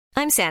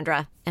I'm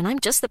Sandra, and I'm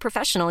just the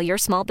professional your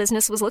small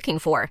business was looking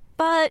for.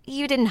 But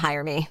you didn't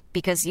hire me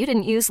because you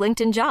didn't use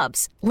LinkedIn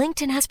Jobs.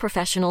 LinkedIn has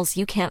professionals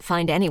you can't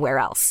find anywhere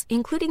else,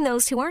 including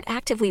those who aren't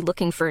actively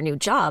looking for a new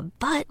job,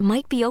 but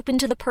might be open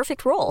to the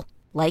perfect role,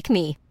 like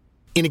me.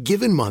 In a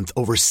given month,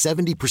 over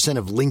 70%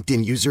 of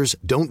LinkedIn users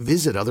don't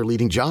visit other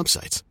leading job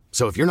sites.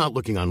 So if you're not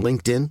looking on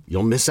LinkedIn,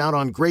 you'll miss out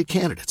on great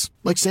candidates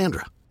like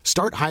Sandra.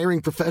 Start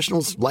hiring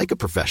professionals like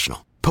a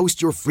professional.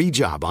 Post your free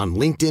job on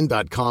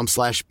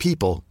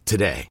linkedin.com/people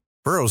today.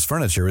 Burrow's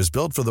furniture is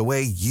built for the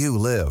way you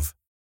live.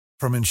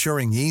 From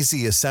ensuring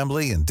easy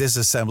assembly and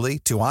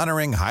disassembly to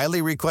honoring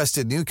highly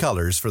requested new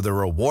colors for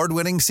their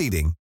award-winning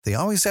seating, they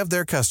always have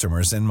their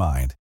customers in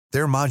mind.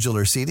 Their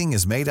modular seating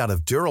is made out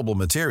of durable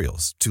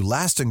materials to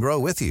last and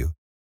grow with you.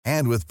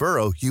 And with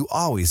Burrow, you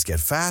always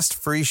get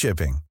fast, free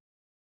shipping.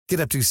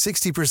 Get up to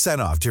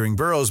 60% off during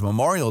Burrow's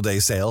Memorial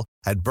Day sale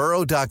at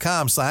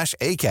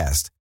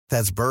burrow.com/ACAST.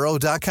 That's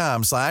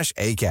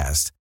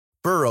burrow.com/ACAST.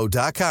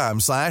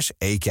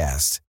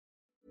 burrow.com/ACAST.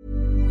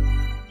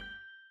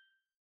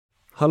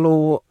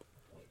 Hallå,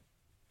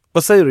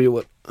 vad säger du,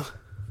 Joel?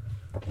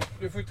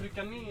 Du får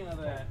trycka ner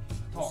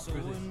taket.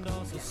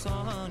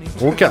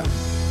 Okej.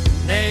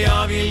 När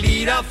jag vill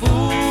lira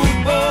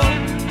fotboll,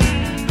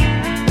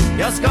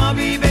 jag ska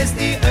bli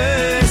bäst i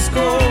ÖSK,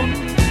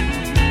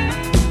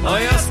 och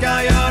jag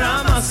ska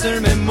göra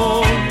massor med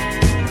mål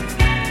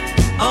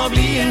och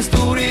bli en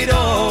stor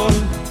idol.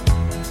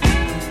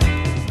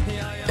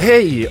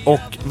 Hej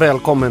och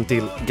välkommen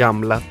till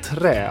Gamla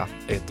Trä,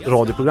 ett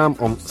radioprogram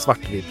om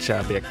svartvit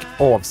kärlek,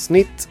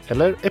 avsnitt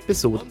eller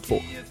episod 2.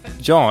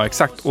 Ja,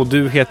 exakt. Och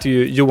du heter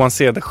ju Johan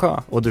Cedersjö.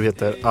 Och du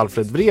heter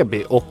Alfred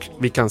Vreby, och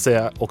vi kan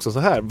säga också så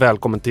här: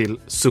 välkommen till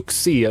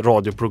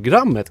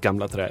succé-radioprogrammet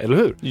Gamla Trä, eller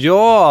hur?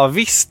 Ja,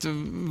 visst,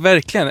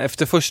 verkligen.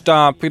 Efter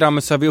första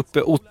programmet så är vi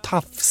uppe och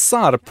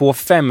tafsar på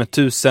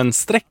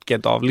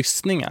 5000-strecket av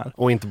lyssningar.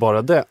 Och inte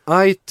bara det,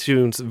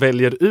 iTunes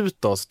väljer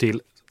ut oss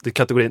till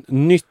kategorin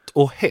nytt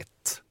och hett.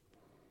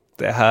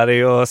 Det här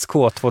är ÖSK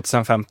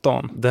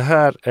 2015. Det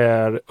här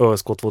är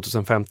ÖSK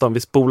 2015. Vi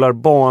spolar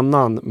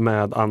banan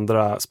med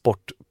andra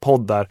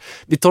sportpoddar.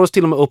 Vi tar oss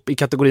till och med upp i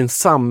kategorin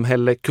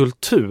samhälle,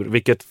 kultur,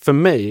 vilket för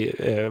mig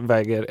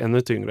väger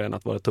ännu tyngre än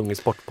att vara tung i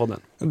sportpodden.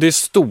 Det är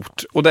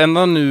stort, och det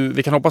enda nu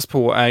vi kan hoppas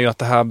på är ju att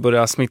det här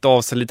börjar smitta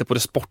av sig lite på det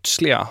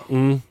sportsliga.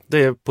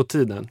 Det är på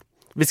tiden.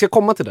 Vi ska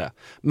komma till det.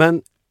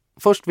 Men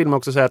först vill man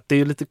också säga att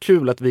det är lite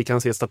kul att vi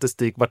kan se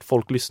statistik vart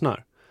folk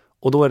lyssnar.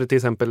 Och då är det till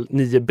exempel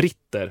 9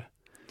 britter.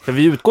 För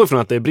vi utgår från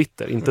att det är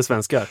britter, inte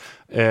svenskar.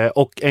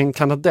 Och en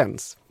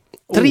kanadens.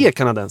 3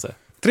 kanadenser.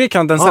 3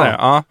 kanadensare,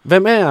 ja.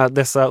 Vem är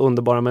dessa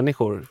underbara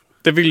människor?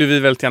 Det vill ju vi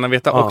väldigt gärna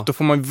veta. Ja. Och då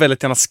får man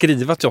väldigt gärna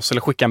skriva till oss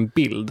eller skicka en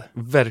bild.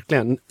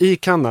 Verkligen. I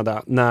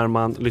Kanada när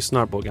man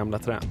lyssnar på Gamla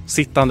Trä.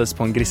 Sittandes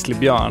på en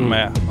grizzlybjörn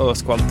med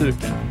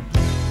ÖSK-duken.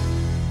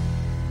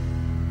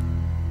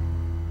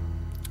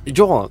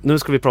 Ja, nu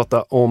ska vi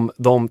prata om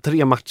de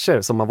 3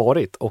 matcher som har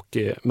varit, och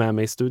med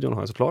mig i studion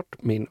har jag såklart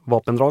min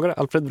vapendragare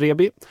Alfred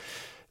Vreby.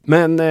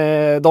 Men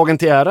dagen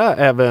till ära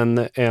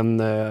även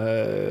en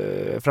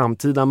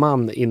framtida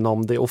man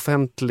inom det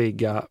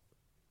offentliga.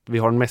 Vi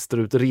har en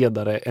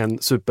mästerutredare, en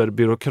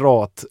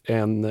superbyråkrat,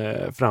 en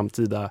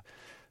framtida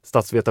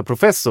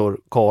statsvetarprofessor,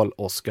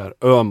 Carl-Oskar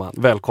Öhman.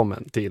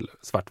 Välkommen till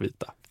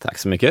Svartvita. Tack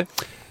så mycket.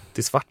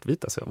 Till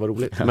Svartvita, så vad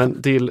roligt.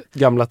 Men till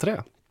Gamla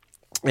Trä.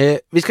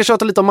 Vi ska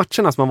köta lite om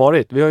matcherna som har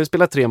varit. Vi har ju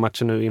spelat 3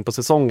 matcher nu in på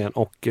säsongen,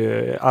 och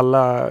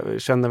alla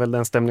känner väl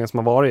den stämningen som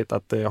har varit,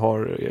 att det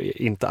har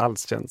inte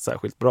alls känts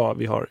särskilt bra.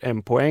 Vi har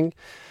 1 poäng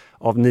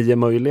av 9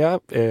 möjliga.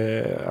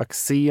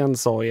 Axén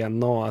sa i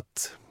NA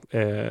att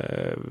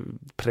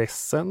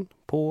pressen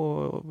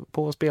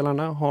på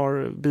spelarna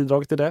har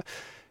bidragit till det.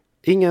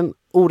 Ingen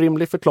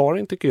orimlig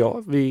förklaring tycker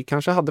jag. Vi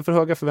kanske hade för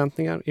höga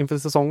förväntningar inför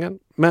säsongen.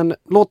 Men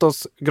låt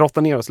oss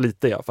grotta ner oss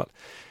lite i alla fall.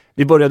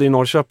 Vi började i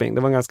Norrköping.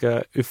 Det var en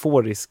ganska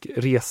euforisk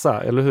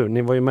resa, eller hur?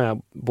 Ni var ju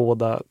med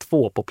båda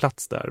 2 på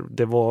plats där.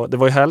 Det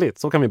var ju härligt.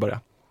 Så kan vi börja.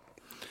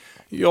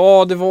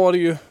 Ja, det var det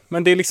ju.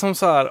 Men det är liksom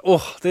så här,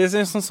 det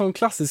är en sån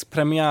klassisk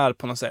premiär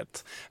på något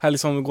sätt. Här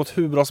liksom gått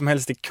hur bra som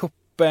helst i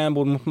kuppen,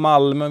 både mot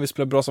Malmö, vi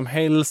spelar bra som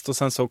helst, och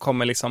sen så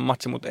kommer liksom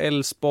matchen mot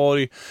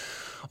Elfsborg.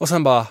 Och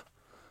sen bara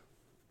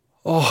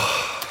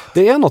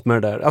Det är något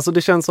med det där. Alltså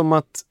det känns som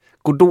att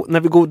när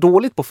vi går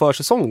dåligt på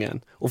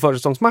försäsongen och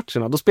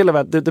försäsongsmatcherna, då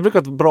spelar vi, det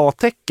brukar vara ett bra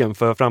tecken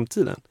för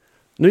framtiden.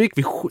 Nu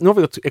har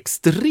vi gått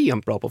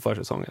extremt bra på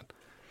försäsongen.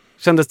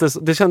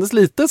 Det kändes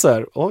lite så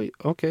här,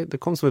 det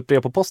kom som ett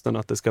brev på posten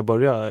att det ska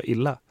börja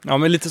illa. Ja,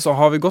 men lite så,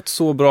 har vi gått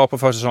så bra på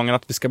försäsongen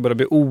att vi ska börja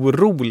bli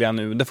oroliga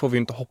nu? Det får vi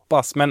inte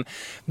hoppas. Men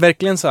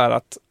verkligen så här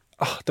att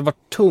det var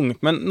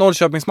tungt. Men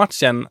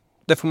Norrköpingsmatchen,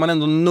 det får man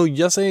ändå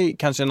nöja sig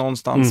kanske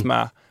någonstans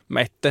med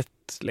 1-1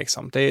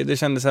 liksom. Det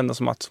kändes ändå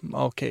som att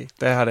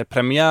det här är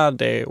premiär,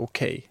 det är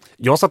okej.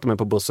 Jag satte mig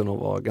på bussen och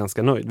var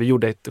ganska nöjd. Vi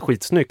gjorde ett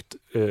skitsnyggt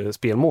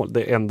spelmål.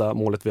 Det enda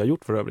målet vi har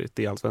gjort för övrigt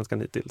i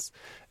Allsvenskan hittills.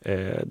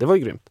 Det var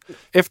ju grymt.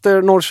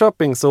 Efter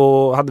Norrköping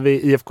så hade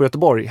vi IFK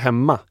Göteborg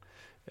hemma.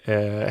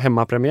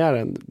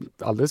 hemmapremiären.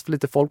 Alldeles för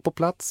lite folk på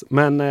plats.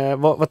 Men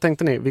vad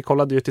tänkte ni? Vi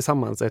kollade ju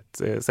tillsammans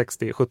ett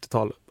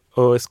 60-70-tal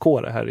ÖSK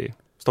här i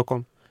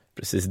Stockholm.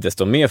 Precis,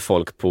 desto mer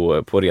folk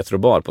på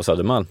Retrobar på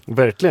Södermalm.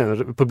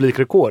 Verkligen,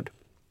 publikrekord.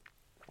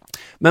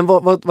 Men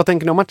vad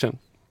tänker ni om matchen?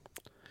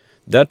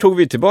 Där tog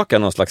vi tillbaka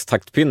någon slags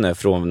taktpinne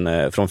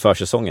från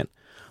försäsongen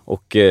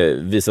och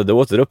visade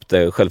åter upp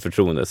det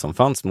självförtroende som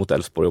fanns mot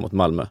Elfsborg och mot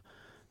Malmö.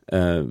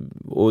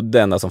 Och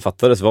det enda som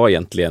fattades var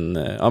egentligen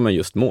men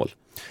just mål.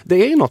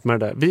 Det är ju något med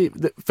det där.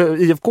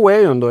 För IFK är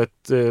ju ändå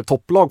ett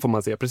topplag får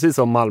man säga. Precis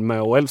som Malmö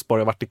och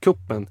Elfsborg har varit i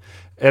kuppen.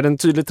 Är det en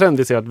tydlig trend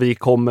vi ser att vi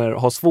kommer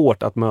ha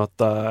svårt att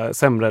möta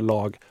sämre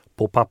lag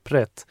på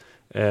pappret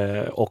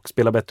och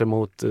spela bättre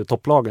mot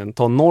topplagen?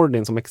 Ta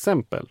Nordin som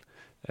exempel.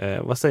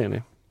 Vad säger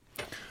ni?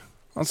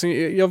 Alltså,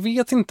 jag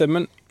vet inte,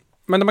 men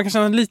det man kan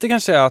känna lite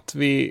kanske är att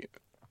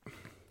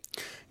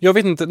jag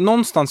vet inte,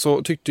 någonstans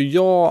så tyckte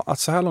jag att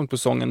så här långt på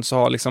säsongen så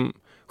har liksom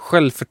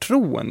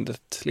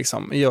självförtroendet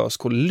liksom i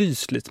ÖSK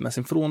lyst lite med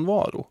sin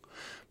frånvaro.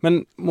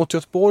 Men mot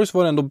Göteborg så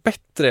var det ändå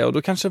bättre och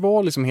då kanske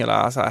var liksom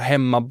hela så här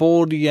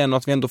hemmaborgen och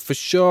att vi ändå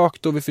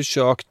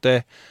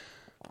försökte.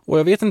 Och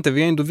jag vet inte,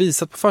 vi har ändå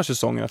visat på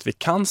försäsongen att vi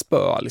kan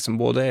spöa liksom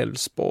både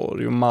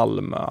Elfsborg och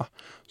Malmö.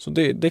 Så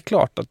det är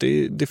klart att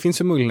det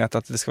finns ju möjlighet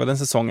att det ska vara den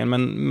säsongen,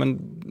 men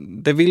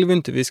det vill vi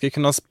inte. Vi ska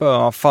kunna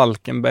spöa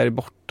Falkenberg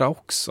borta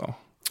också.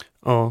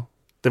 Ja,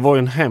 det var ju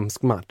en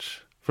hemsk match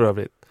för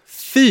övrigt.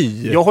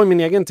 Fy! Jag har min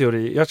egen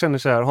teori. Jag känner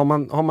så här,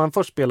 har man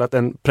först spelat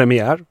en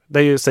premiär,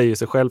 det säger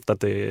sig självt att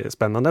det är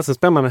spännande. Sen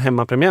spelar man en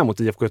hemmapremiär mot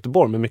IFK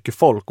Göteborg med mycket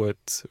folk och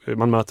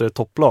man möter ett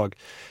topplag.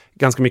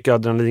 Ganska mycket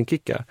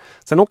adrenalinkickar.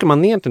 Sen åker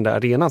man ner till den där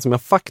arenan som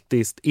jag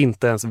faktiskt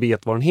inte ens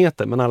vet vad den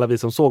heter. Men alla vi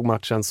som såg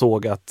matchen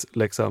såg att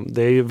liksom,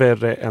 det är ju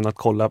värre än att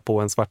kolla på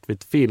en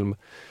svartvit film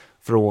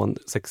från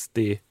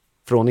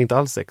inte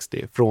alls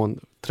 60, från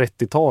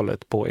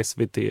 30-talet på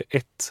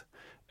SVT1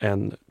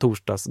 en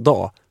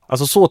torsdagsdag.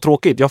 Alltså så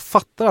tråkigt. Jag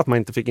fattar att man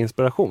inte fick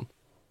inspiration.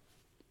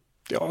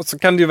 Ja, så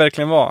kan det ju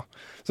verkligen vara.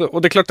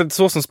 Och det är klart att det är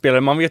så som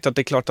spelare. Man vet ju att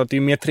det är klart att det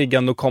är mer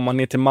triggande att komma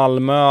ner till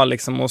Malmö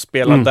liksom, och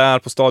spela där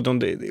på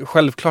stadion.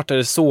 Självklart är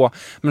det så.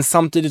 Men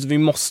samtidigt, vi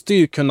måste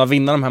ju kunna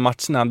vinna de här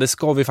matcherna. Det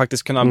ska vi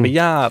faktiskt kunna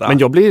begära. Men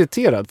jag blir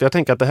irriterad. För jag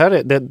tänker att det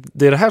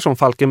är det här som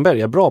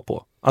Falkenberg är bra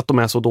på. Att de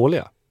är så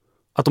dåliga.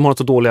 Att de har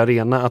så dålig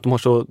arena, att de har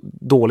så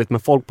dåligt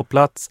med folk på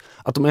plats,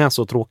 att de är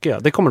så tråkiga.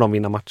 Det kommer de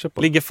vinna matcher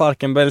på. Ligger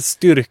Falkenbergs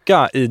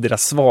styrka i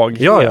deras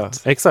svaghet? Ja,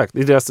 exakt.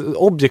 I deras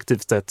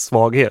objektivt sett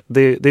svaghet.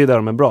 Det är där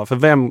de är bra. För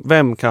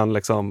vem kan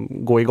liksom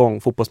gå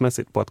igång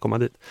fotbollsmässigt på att komma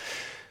dit?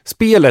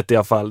 Spelet i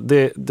alla fall,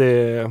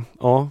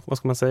 vad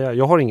ska man säga?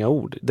 Jag har inga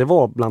ord. Det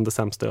var bland det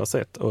sämsta jag har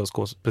sett ÖSK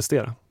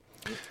prestera.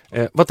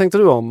 Vad tänkte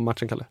du om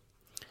matchen, Kalle?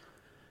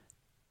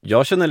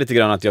 Jag känner lite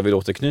grann att jag vill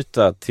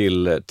återknyta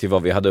till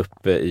vad vi hade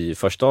uppe i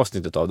första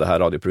avsnittet av det här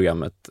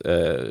radioprogrammet.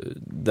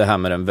 Det här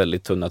med den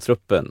väldigt tunna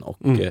truppen och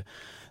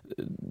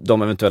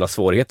de eventuella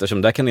svårigheter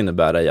som det kan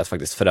innebära i att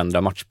faktiskt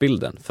förändra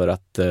matchbilden. För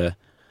att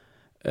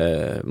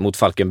mot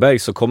Falkenberg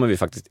så kommer vi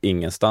faktiskt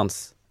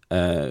ingenstans.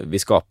 Vi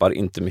skapar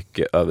inte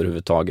mycket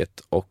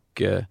överhuvudtaget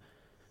och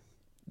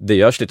det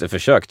görs lite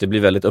försök. Det blir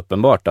väldigt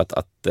uppenbart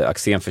att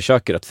Axén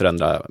försöker att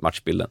förändra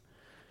matchbilden.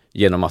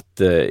 Genom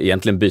att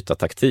egentligen byta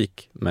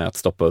taktik med att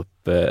stoppa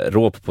upp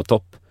Råp på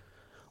topp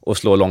och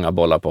slå långa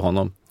bollar på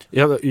honom.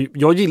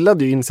 Jag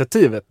gillade ju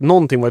initiativet.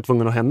 Någonting var ju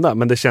tvungen att hända,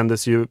 men det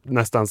kändes ju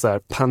nästan så här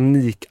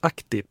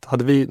panikaktigt.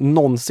 Hade vi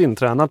någonsin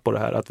tränat på det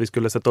här? Att vi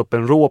skulle sätta upp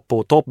en Råp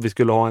på topp, vi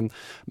skulle ha en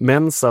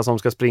Mensa som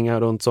ska springa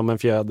runt som en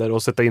fjäder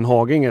och sätta in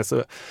Haginge.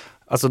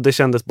 Alltså det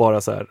kändes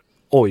bara så här,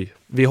 oj,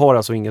 vi har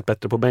alltså inget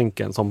bättre på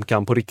bänken som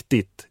kan på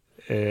riktigt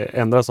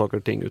ändra saker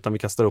och ting, utan vi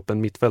kastar upp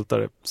en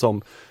mittfältare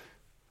som,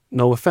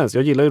 no offense,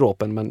 jag gillar ju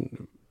Råpen, men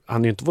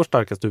han är ju inte vår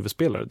starkaste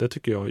huvudspelare. Det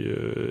tycker jag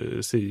ju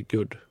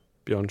Sigurd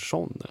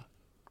Björnsson.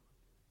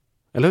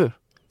 Eller hur?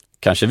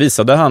 Kanske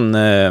visade han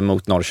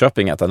mot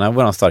Norrköping att han är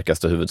vår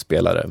starkaste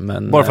huvudspelare.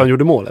 Men, bara för han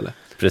gjorde mål, eller?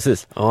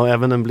 Precis. Ja,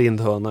 även en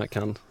blind höna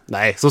kan...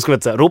 Nej, så ska vi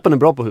inte säga. Råpen är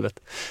bra på huvudet.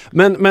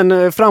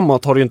 Men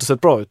framåt har det ju inte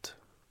sett bra ut.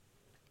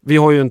 Vi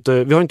har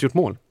inte gjort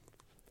mål.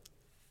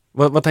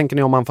 Vad tänker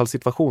ni om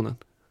anfallssituationen?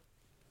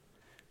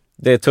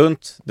 Det är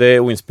tunt, det är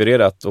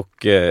oinspirerat och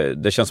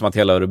det känns som att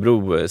hela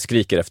Örebro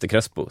skriker efter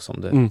Crespo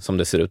som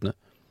det ser ut nu.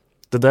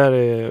 Det där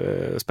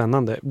är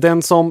spännande.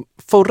 Den som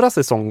förra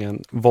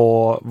säsongen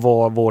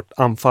var vårt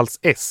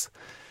anfalls-S,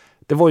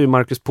 det var ju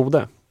Marcus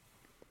Pode.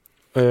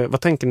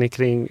 Vad tänker ni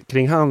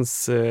kring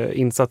hans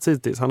insats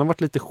hittills? Han har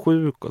varit lite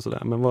sjuk och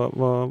sådär, men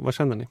vad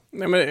känner ni?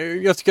 Nej,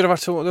 men jag tycker det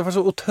var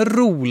så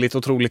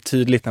otroligt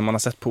tydligt när man har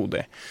sett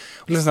Pode.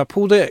 Och liksom,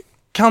 Pode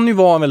kan ju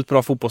vara en väldigt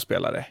bra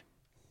fotbollsspelare.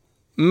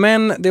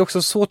 Men det är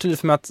också så tydligt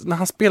för mig att när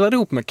han spelar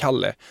ihop med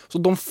Kalle, så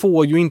de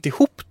får ju inte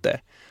ihop det.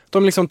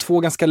 De är liksom två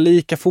ganska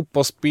lika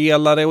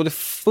fotbollsspelare och det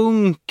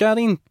funkar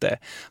inte.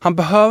 Han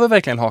behöver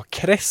verkligen ha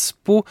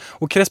Crespo,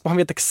 och Crespo, han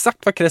vet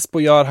exakt vad Crespo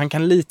gör, han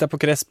kan lita på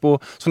Crespo.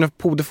 Så när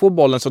Pode får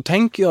bollen så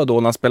tänker jag då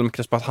när han spelar med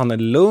Crespo att han är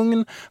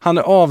lugn, han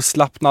är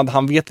avslappnad,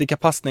 han vet vilka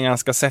passningar han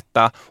ska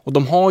sätta. Och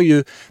de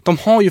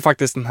har ju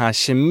faktiskt den här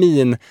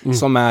kemin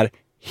som är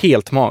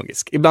helt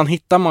magisk. Ibland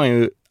hittar man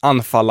ju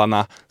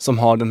anfallarna som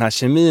har den här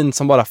kemin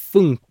som bara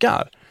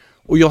funkar.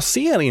 Och jag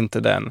ser inte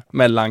den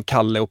mellan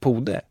Kalle och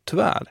Pode,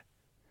 tyvärr.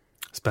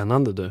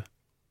 Spännande du.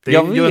 Det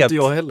Jag gör vet. inte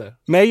jag heller.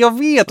 Nej, jag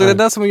vet. Och det är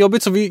det som är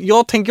jobbigt. Så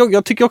jag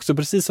tycker också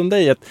precis som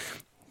dig att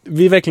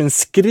vi verkligen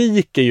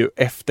skriker ju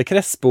efter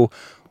Crespo.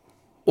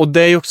 Och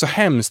det är ju också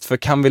hemskt, för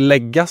kan vi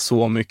lägga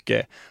så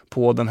mycket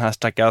på den här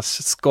stackars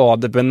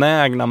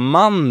skadebenägna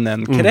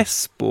mannen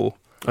Crespo?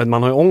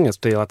 Man har ju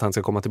ångest till att han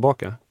ska komma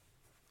tillbaka.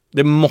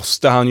 Det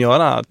måste han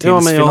göra tills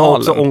Ja, men jag har finalen.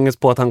 också ångest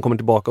på att han kommer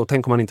tillbaka. Och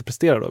tänk om han inte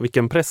presterar då.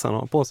 Vilken press han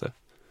har på sig.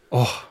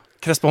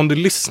 Crespo, om du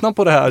lyssnar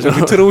på det här, så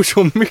vi tror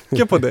så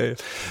mycket på dig.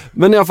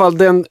 Men i alla fall,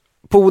 den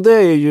Pode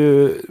är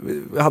ju,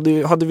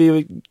 hade vi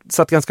ju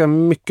satt ganska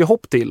mycket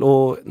hopp till.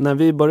 Och när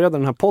vi började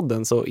den här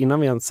podden, så innan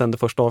vi ens sände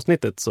första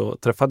avsnittet, så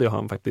träffade jag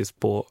han faktiskt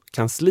på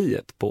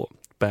kansliet på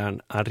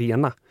Bern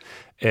Arena.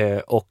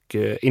 Och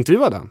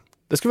intervjuade han.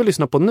 Det ska vi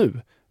lyssna på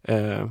nu.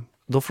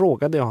 Då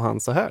frågade jag han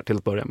så här till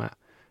att börja med.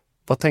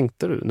 Vad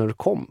tänkte du när du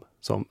kom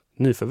som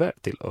nyförvärv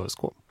till ÖSK?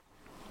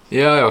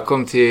 Ja, jag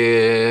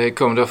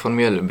kom då från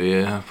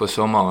Mjällby på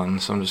sommaren,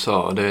 som du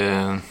sa.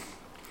 Det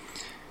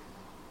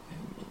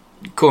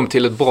kom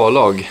till ett bra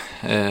lag,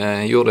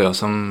 gjorde jag,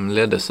 som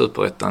ledde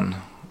Superettan,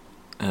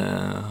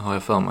 har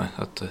jag för mig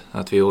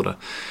att vi gjorde.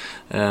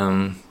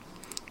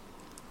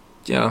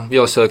 Ja,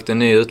 jag sökte en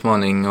ny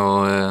utmaning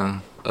och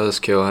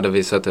ÖSK hade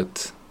visat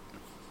ett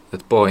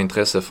bra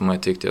intresse för mig,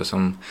 tyckte jag,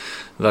 som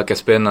verkar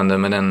spännande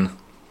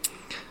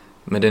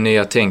med det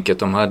nya tänket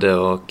de hade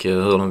och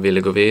hur de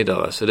ville gå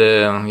vidare. Så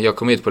jag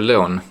kom hit på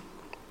lån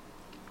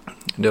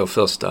då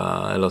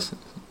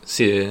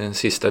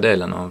sista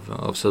delen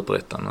av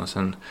Superettan, och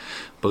sen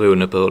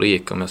beroende på hur det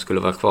gick, om jag skulle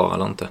vara kvar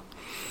eller inte.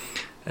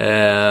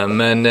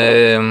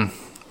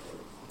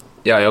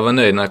 Jag var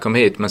nöjd när jag kom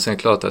hit, men sen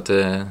klart att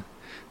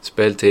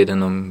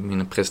speltiden och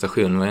min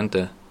prestation var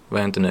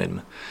jag inte nöjd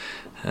med.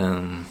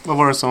 Vad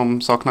var det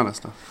som saknades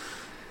då?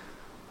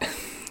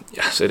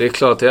 Ja, så det är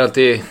klart, det är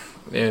alltid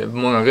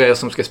många grejer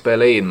som ska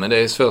spela in, men det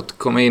är svårt att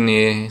komma in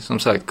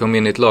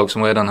i ett lag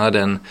som redan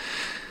hade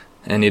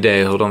en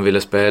idé hur de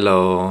ville spela,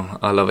 och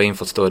alla var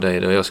införstådda i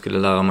det, och jag skulle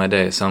lära mig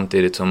det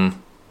samtidigt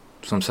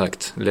som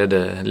sagt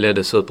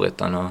ledde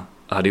Superettan och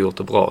hade gjort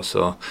det bra,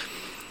 så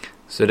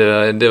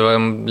det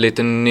var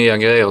lite nya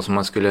grejer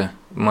som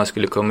man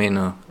skulle komma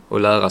in och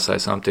lära sig,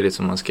 samtidigt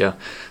som man ska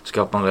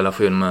skapa en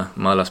relation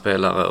med alla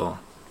spelare, och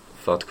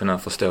för att kunna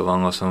förstå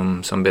varandra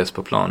som bäst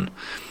på plan.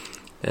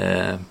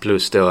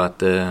 Plus då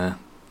att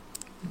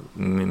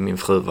min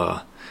fru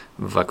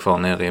var kvar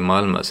nere i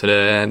Malmö, så det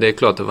är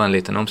klart det var en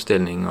liten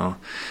omställning, och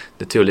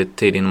det tog lite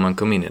tid innan man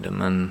kom in i det,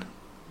 men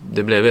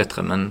det blev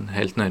bättre, men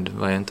helt nöjd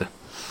var jag inte.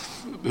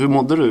 Hur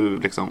mådde du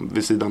liksom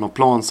vid sidan av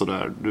plan så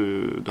där?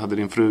 Du hade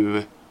din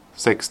fru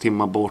 6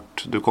 timmar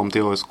bort, du kom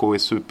till ÖSK i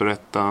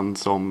Superettan,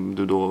 som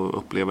du då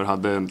upplever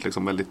hade en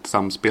liksom väldigt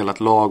samspelat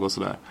lag och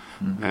sådär.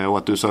 Och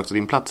att du sökte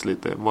din plats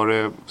lite.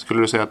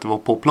 Skulle du säga att det var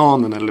på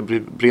planen eller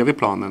bredvid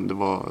planen det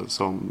var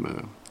som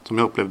jag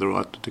upplevde då,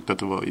 att du tyckte att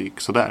det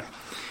gick sådär?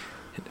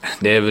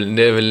 Det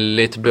är väl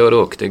lite både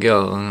och. Det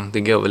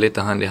går väl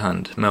lite hand i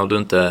hand.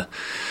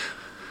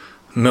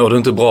 Mår du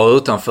inte bra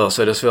utanför,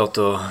 så är det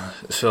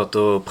svårt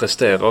att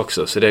prestera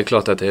också. Så det är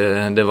klart att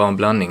det var en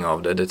blandning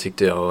av det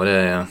tyckte jag. Och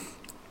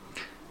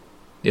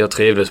jag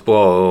trivdes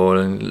bra,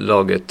 och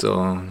laget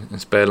och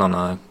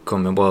spelarna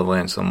kom bra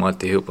överens om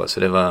alltihopa. Så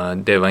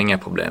det var inga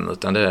problem,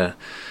 utan det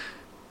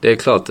är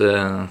klart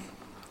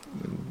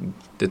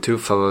det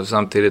tuffa var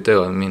samtidigt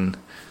då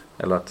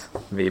att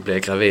vi blev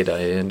gravida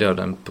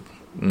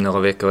några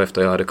veckor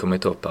efter jag hade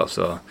kommit upp här,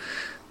 så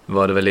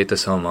var det väl lite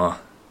som att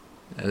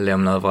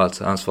lämna över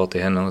allt ansvar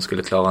till henne och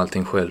skulle klara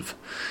allting själv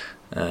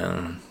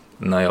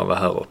när jag var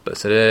här uppe.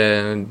 Så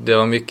det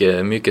var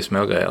mycket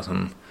smågrejer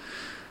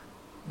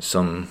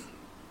som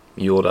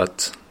gjorde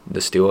att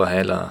det stora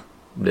hela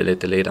blev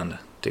lite lidande,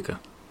 tycker jag.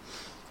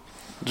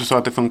 Du sa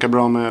att det funkar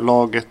bra med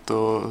laget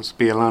och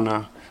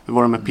spelarna. Hur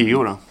var det med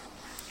P.O. då?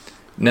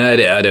 Nej,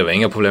 det var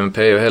inga problem med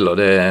P.O.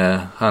 heller.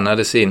 Han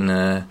hade sin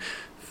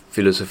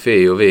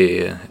filosofi, och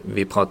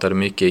vi pratade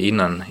mycket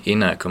innan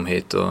jag kom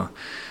hit, och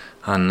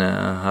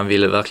han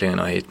ville verkligen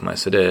ha hit mig.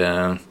 Så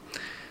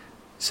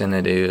sen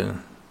är det ju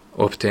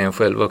upp till en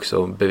själv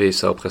också att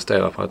bevisa och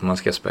prestera på att man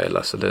ska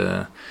spela. Så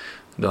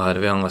då hade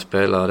vi andra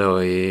spelare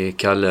då i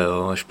Kalle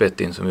och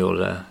Spettin som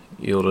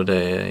gjorde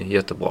det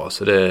jättebra.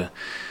 Så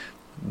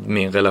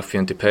min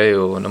relation till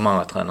P.O. och de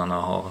andra tränarna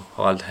har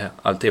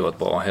alltid varit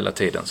bra hela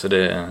tiden. Så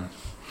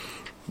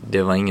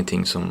det var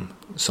ingenting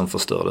som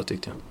förstörde,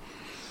 tyckte jag.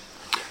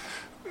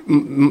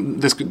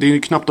 Det är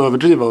ju knappt att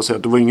överdriva och säga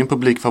att du var ingen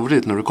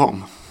publikfavorit när du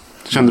kom.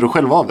 Kände du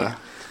själv av det?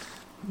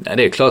 Nej,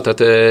 det är klart att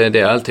det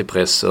är alltid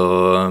press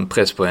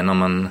på en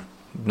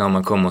när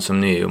man kommer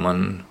som ny, och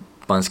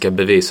man ska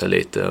bevisa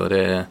lite, och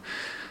det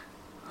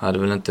hade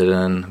väl inte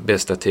den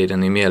bästa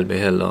tiden i Mjällby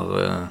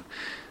heller.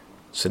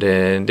 Så det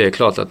är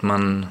klart att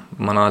man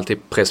har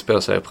alltid press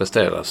på sig att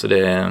prestera, så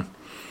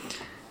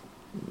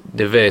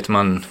det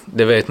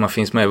vet man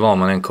finns med var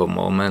man än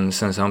kommer, men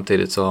sen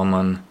samtidigt så har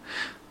man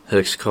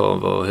högst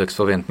krav och högst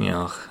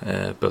förväntningar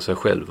på sig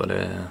själv. Och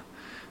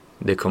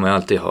det kommer jag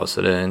alltid ha,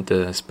 så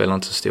det spelar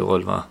inte så stor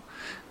roll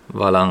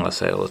vad alla andra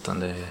säger, utan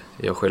det är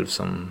jag själv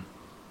som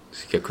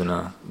ska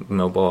kunna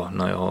må bra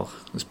när jag har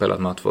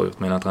spelat match och gjort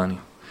mina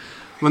träningar.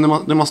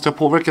 Men det måste ha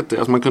påverkat det.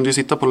 Alltså man kunde ju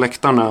sitta på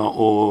läktarna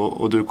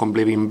och du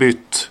blev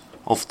inbytt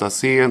ofta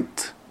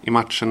sent i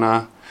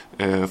matcherna.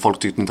 Folk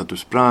tyckte inte att du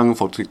sprang,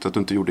 folk tyckte att du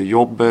inte gjorde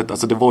jobbet.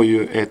 Alltså det var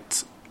ju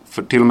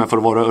till och med för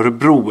att vara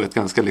Örebro, ett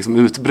ganska liksom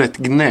utbrett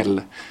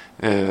gnäll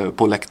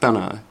på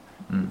läktarna.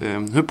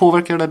 Hur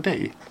påverkar det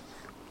dig?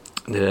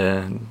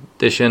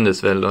 Det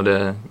kändes väl, och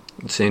det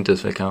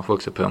syntes väl kanske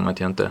också på mig att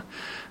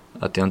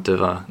jag inte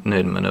var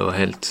nöjd med det. Var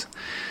helt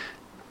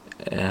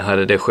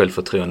hade det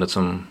självförtroendet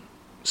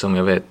som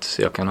jag vet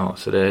så jag kan ha.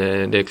 Så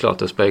det är klart att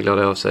det speglar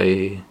det av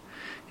sig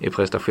i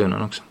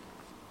prestationen också.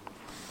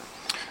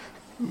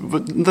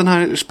 Den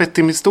här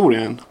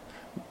Spettim-historien,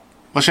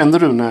 vad kände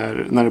du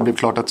när det blev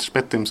klart att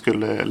Spettim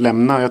skulle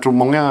lämna? Jag tror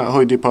många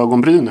höjde på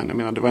ögonbrynen. Jag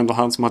menar, det var ändå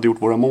han som hade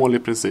gjort våra mål i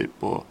princip.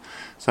 Och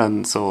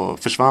sen så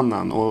försvann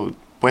han. Och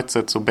på ett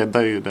sätt så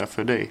bäddade ju det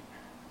för dig.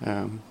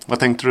 Vad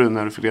tänkte du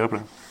när du fick reda på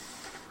det?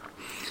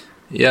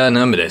 Ja,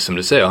 nej, men det är som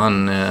du säger.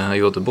 Han har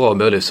gjort det bra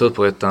både i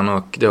Superettan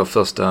och då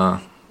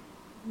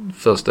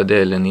första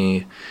delen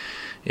i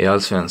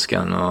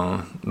Allsvenskan och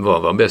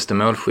var bästa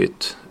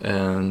målskytt.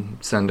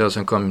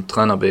 Sen kom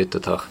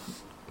tränarbytet här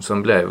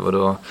som blev, och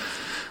då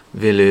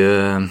ville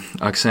ju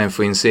Axén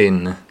få in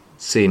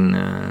sin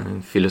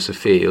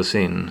filosofi och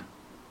sin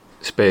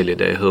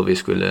spelidé hur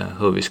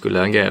vi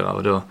skulle agera,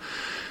 och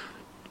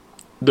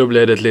då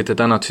blev det ett litet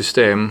annat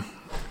system,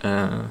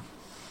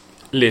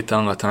 lite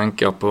andra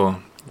tankar på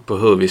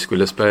hur vi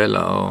skulle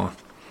spela, och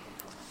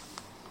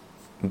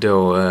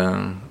då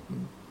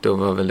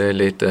var väl det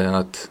lite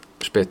att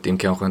Spettim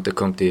kanske inte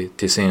kom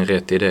till sin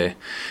rätt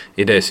i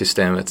det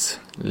systemet,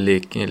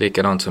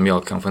 likadant som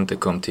jag kanske inte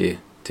kom till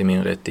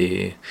min rätt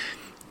i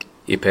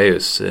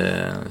PUs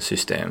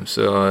system.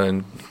 Så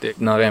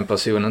när en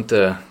person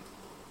inte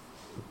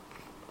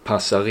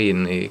passar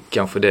in i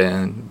kanske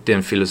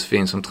den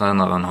filosofin som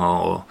tränaren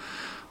har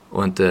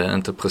och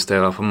inte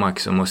presterar för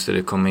max, så måste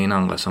det komma in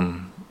andra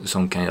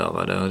som kan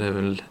göra det. Och det är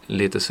väl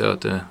lite så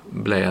att det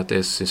blir att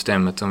det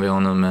systemet som vi har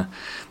nu med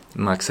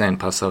Max 1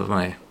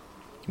 passar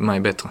mig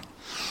bättre.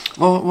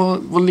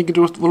 Vad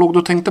låg du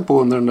och tänkte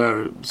på under den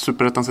där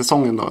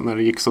Superettan-säsongen då, när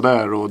det gick så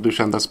där och du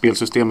kände att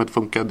spelsystemet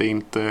funkade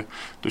inte,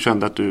 du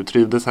kände att du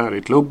trivdes här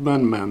i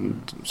klubben men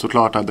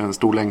såklart hade en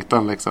stor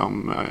längtan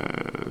liksom,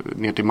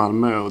 ner till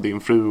Malmö och din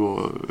fru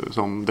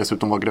som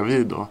dessutom var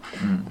gravid då.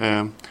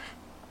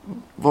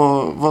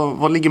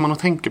 Vad ligger man och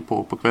tänker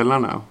på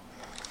kvällarna?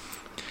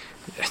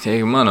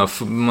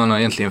 Man har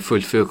egentligen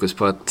fullt fokus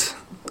på att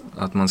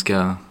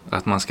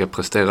man ska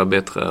prestera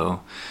bättre.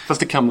 Fast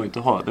det kan man ju inte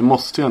ha. Det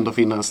måste ju ändå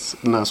finnas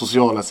den här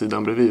sociala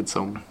sidan bredvid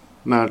som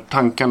när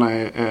tankarna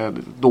är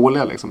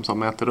dåliga liksom,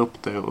 som äter upp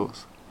det och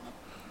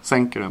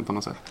sänker den på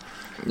något sätt.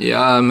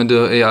 Ja, men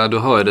du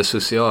har ju det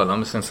sociala,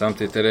 men sen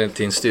samtidigt är det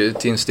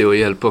till en stor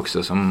hjälp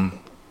också, som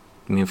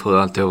min fru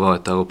alltid har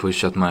varit där och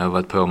pushat mig och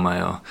varit på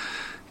mig och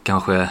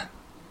kanske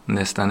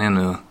nästan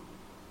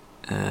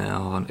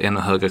har ännu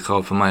högre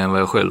krav för mig än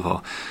vad jag själv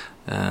har.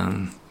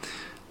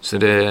 Så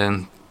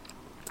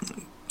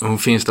hon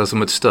finns där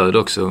som ett stöd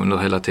också under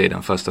hela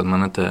tiden, fast att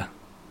man inte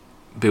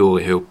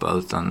bor ihop,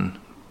 utan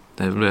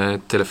det blir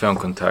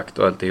telefonkontakt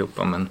och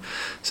alltihopa. Men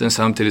sen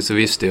samtidigt så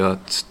visste jag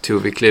att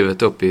tog vi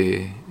klivet upp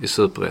i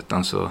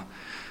Superettan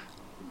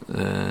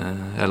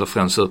eller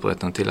från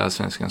Superettan till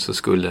Allsvenskan, så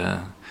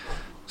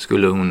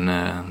skulle hon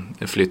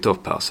flytta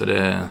upp här. Så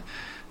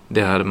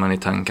det hade man i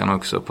tankarna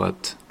också, på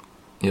att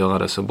göra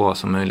det så bra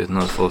som möjligt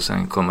nu för att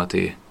sen komma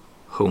till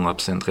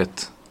 100%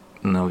 rätt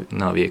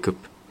när vi gick upp.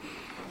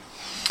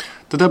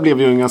 Det där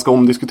blev ju en ganska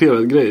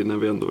omdiskuterad grej när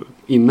vi ändå är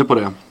inne på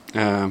det.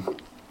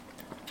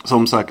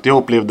 Som sagt, jag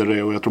upplevde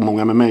det, och jag tror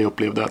många med mig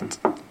upplevde att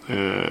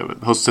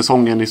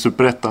höstsäsongen i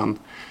Superettan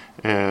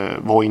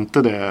var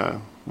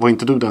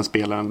inte du den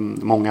spelaren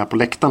många på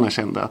läktarna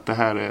kände att det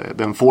här är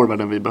den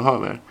forwarden vi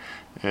behöver.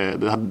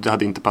 Det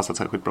hade inte passat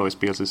särskilt bra i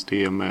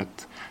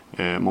spelsystemet.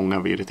 Många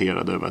var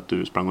irriterade över att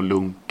du sprang och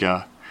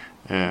lunka.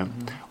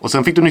 Och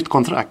sen fick du nytt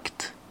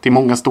kontrakt, till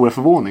många stora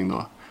förvåning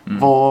då.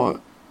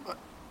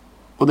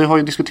 Och det har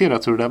ju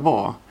diskuterats hur det där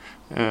var.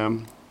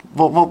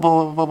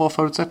 Vad var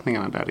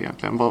förutsättningarna där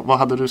egentligen? Vad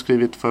hade du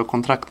skrivit för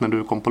kontrakt när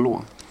du kom på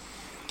lån?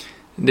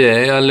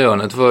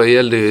 Lånet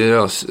gällde ju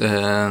då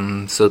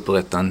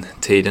Superettan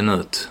tiden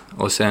ut.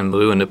 Och sen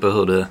beroende på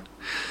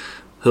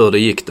hur det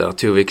gick där,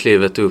 tog vi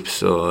klivet upp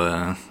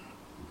så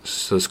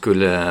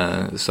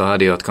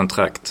hade jag ett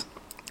kontrakt.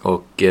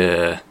 Och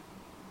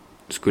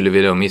skulle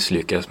vi då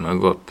misslyckas med att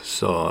gå upp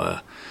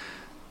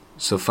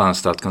så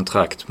fanns det ett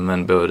kontrakt,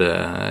 men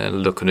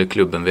då kunde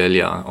klubben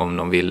välja om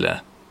de ville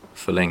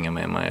förlänga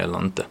med mig eller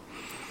inte.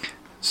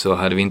 Så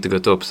hade vi inte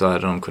gått upp så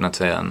hade de kunnat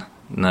säga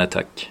nej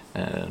tack,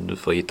 du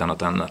får hitta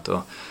något annat.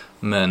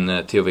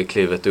 Men tog vi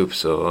klivet upp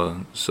så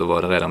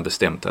var det redan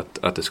bestämt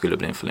att det skulle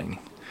bli en förlängning.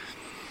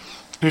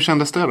 Hur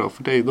kändes det då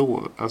för dig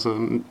då?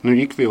 Alltså, nu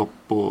gick vi upp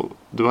och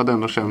du hade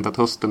ändå känt att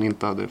hösten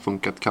inte hade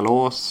funkat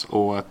kalas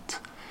och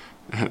att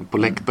på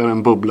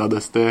läktaren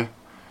bubblades det.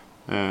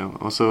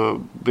 Och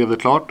så blev det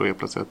klart då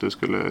plötsligt att du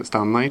skulle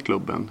stanna i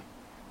klubben.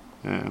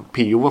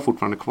 PO var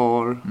fortfarande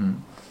kvar.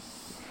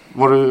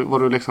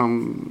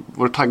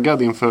 Var du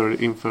taggad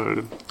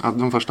inför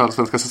den första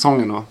allsvenska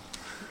säsongen då?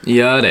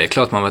 Ja, det är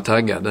klart man var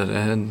taggad.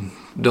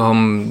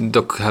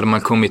 Dock hade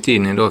man kommit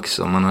in i det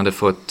också.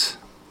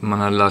 Man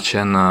hade lärt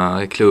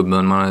känna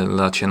klubben, man hade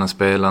lärt känna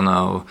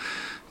spelarna och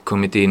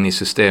kommit in i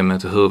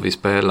systemet och hur vi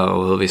spelar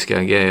och hur vi ska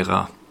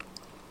agera.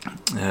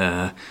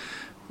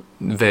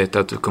 Vet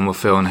att du kommer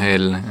få en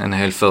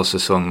hel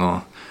försäsong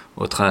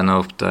och träna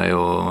upp dig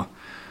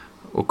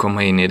och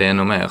komma in i det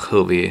ännu mer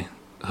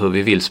hur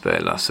vi vill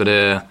spela. Så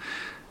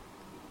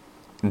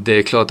det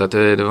är klart att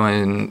det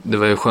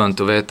var ju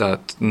skönt att veta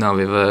att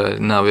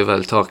när vi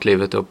väl tar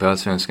klivet upp i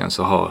Allsvenskan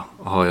så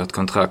har jag ett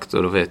kontrakt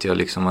och då vet jag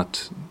liksom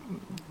att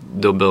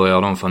då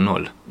börjar de från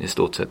noll i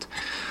stort sett.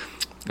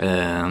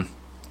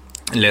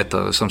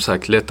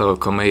 Lättare att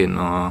komma in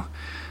och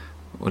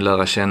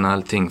lära känna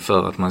allting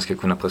för att man ska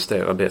kunna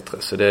prestera bättre.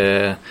 Så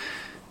det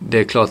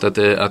är klart att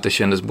det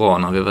kändes bra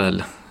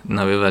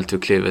när vi väl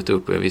tog klivet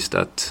upp och jag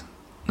visste att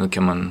nu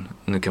kan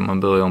man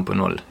börja om på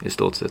noll i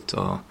stort sett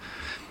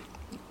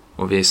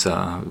och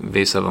visa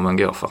vad man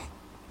går för.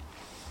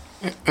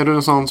 Är du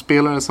en sån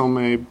spelare som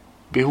är i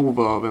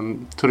behov av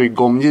en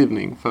trygg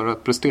omgivning för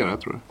att prestera,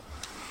 tror du?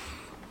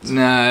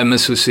 Nej, men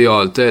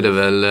socialt är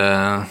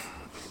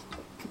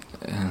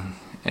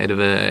det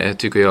väl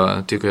tycker jag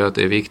att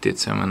det är viktigt.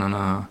 Så jag menar, jag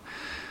har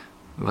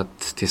varit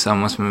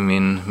tillsammans med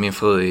min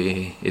fru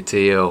i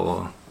 10 år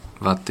och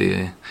varit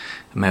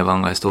med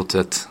varandra i stort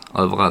sett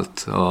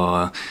överallt.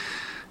 Och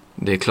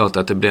det är klart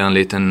att det blir en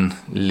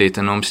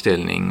liten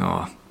omställning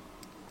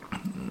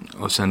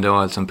och sen då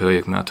allt som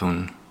pågick med att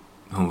hon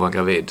var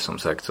gravid, som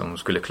sagt, så hon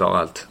skulle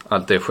klara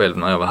allt det själv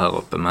när jag var här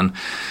uppe. Men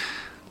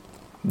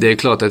det är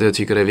klart att jag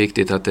tycker det är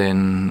viktigt att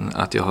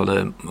jag har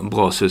det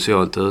bra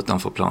socialt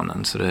utanför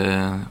planen. Så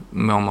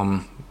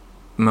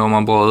mår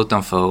man bra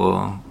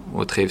utanför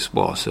och trivs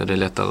bra så är det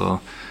lättare att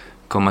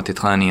komma till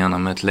träningarna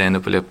med ett leende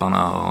på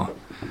läpparna och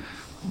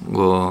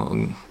gå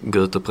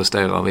ut och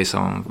prestera och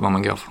visa vad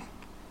man går för.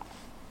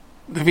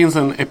 Det finns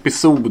en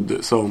episod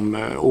som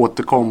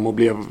återkom och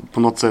blev på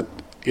något sätt,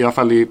 i alla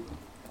fall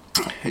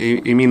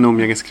i min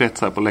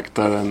umgängeskrets här på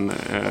läktaren,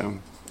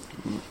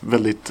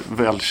 väldigt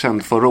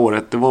välkänd förra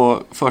året. Det var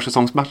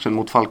försäsongsmatchen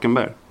mot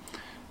Falkenberg.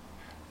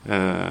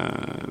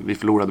 Vi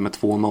förlorade med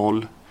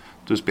 2-0.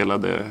 Du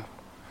spelade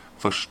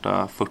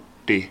första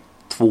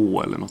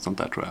 42 eller något sånt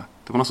där, tror jag.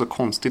 Det var något så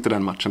konstigt i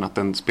den matchen att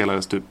den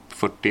spelades typ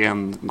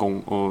 41 gång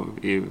och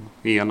i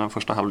ena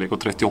första halvlek och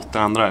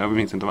 38 andra. Jag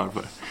minns inte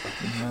varför.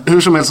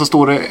 Hur som helst så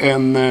står det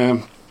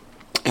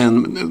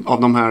en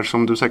av de här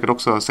som du säkert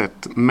också har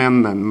sett,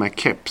 männen med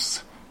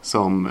keps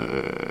som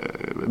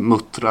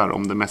muttrar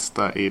om det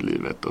mesta i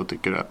livet och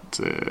tycker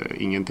att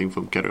ingenting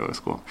funkar i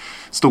ÖSK.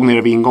 Stod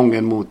nere vid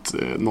ingången mot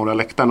norra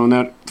läktaren och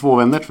när 2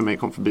 vänner för mig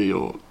kom förbi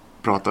och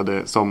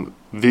pratade som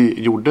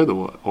vi gjorde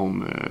då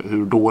om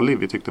hur dålig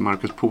vi tyckte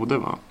Marcus Pode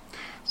var,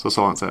 så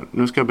sa han så här: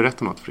 nu ska jag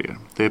berätta något för er.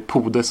 Det är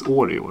Podes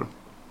år i år.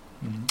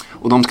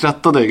 Och de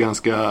skrattade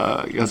ganska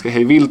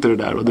hejvilt i det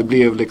där och det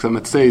blev liksom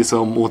ett säg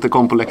som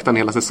återkom på läktaren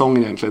hela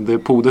säsongen egentligen. Det är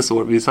Podes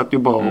år. Vi satt ju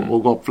bara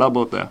och gav flabb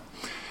åt det.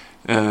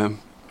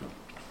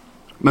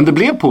 Men det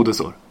blev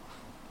Podes år.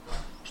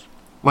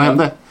 Vad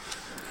hände?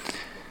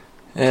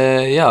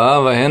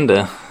 Vad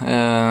hände?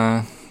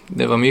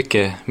 Det var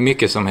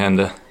mycket som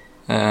hände.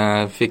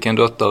 Fick en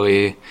dotter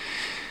i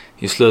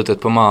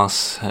slutet på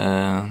mars,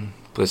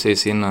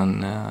 precis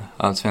innan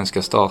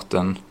allsvenska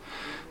starten.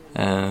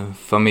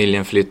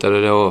 Familjen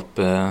flyttade då upp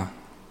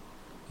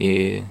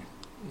i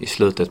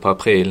slutet på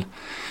april.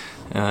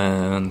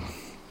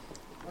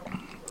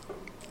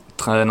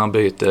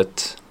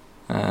 Tränarbytet,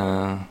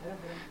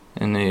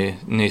 en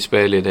ny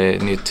spelidé,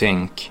 ett nytt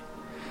tänk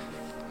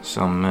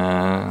som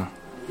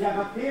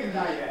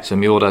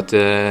gjorde att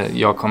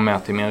jag kom mer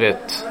till min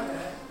rätt.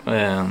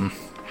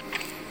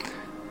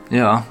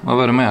 Vad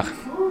var det mer?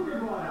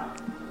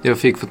 Jag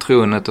fick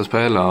förtroendet att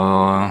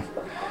spela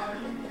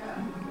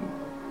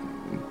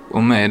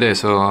och med det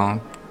så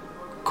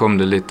kom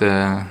det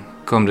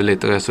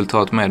lite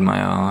resultat med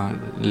mig och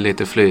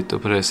lite flyt,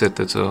 och på det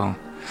sättet så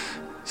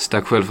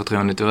stack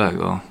självförtroendet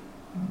iväg och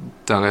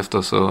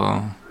därefter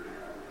så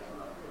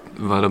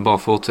var det bara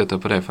att fortsätta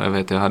på det, för jag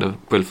vet att jag hade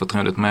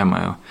självförtroendet med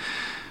mig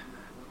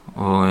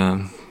och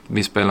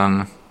vi spelade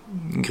en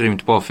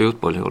grymt bra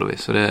fotboll, gjorde vi.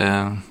 Så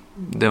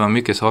det var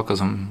mycket saker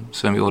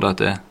som gjorde att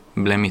det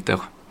blev mitt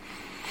år.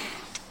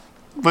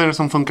 Vad är det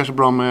som funkar så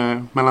bra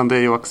mellan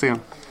dig och Axén?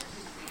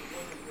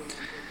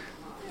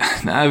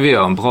 Nej, vi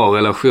har en bra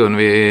relation.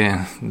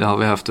 Det har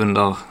vi haft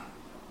under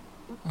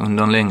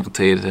en längre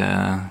tid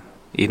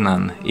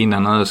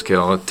innan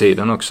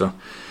ÖSK-tiden också.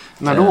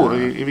 När då?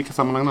 I vilka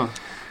sammanhang då?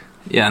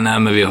 Ja,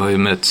 men vi har ju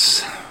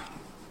mötts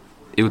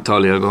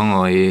otaliga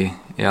gånger i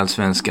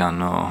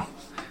Allsvenskan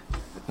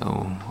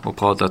och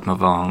pratat med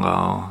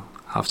varandra och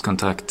haft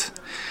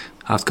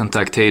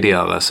kontakt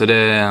tidigare. Så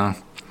det...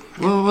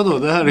 Vadå?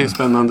 Det här är ju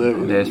spännande.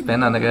 Det är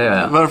spännande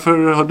grejer. Varför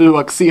har du och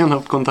Axén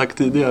haft kontakt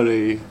tidigare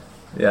i...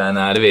 Ja,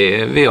 nej,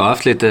 vi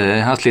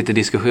har haft lite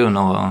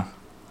diskussioner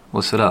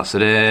och sådär. Så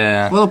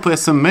det... Vadå, på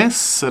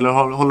sms? Eller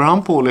håller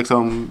han på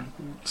liksom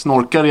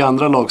snorkar i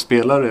andra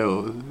lagspelare?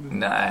 Och...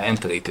 Nej,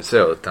 inte riktigt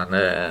så. Utan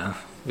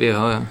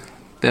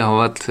det har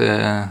varit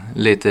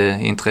lite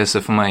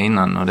intresse för mig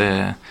innan. Och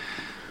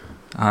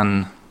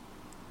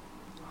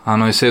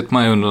han har ju sett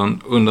mig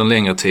under en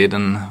längre tid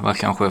än vad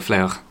kanske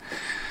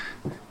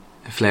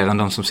fler än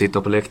de som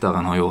sitter på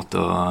läktaren har gjort.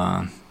 Och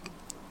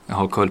jag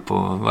har koll på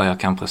vad jag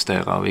kan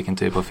prestera och vilken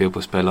typ av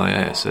fotbollsspelare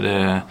jag är. Så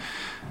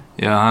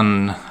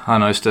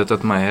han har ju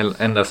stöttat mig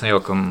ända sedan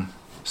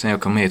jag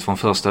kom hit från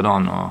första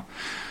dagen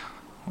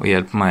och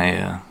hjälpt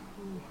mig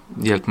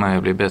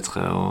att bli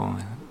bättre och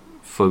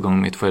få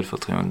igång mitt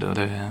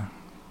självförtroende.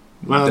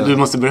 Men du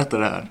måste berätta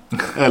det här.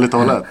 Ärligt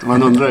talat.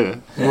 Man undrar ju.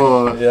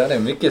 Ja, det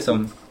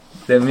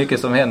är mycket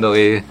som händer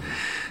i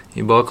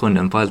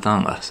bakgrunden på allt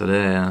andra. Så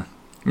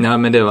ja,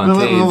 men det var en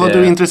tid. Vad var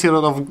du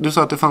intresserad av? Du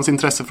sa att det fanns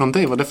intresse från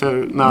dig. Var det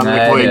för när han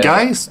var i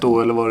Gais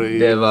då? Eller var det i...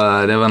 Det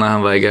var när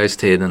han var i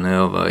Gais-tiden och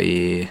jag var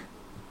i...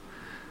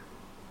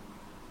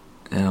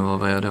 Var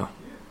var jag då?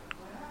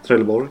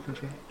 Trelleborg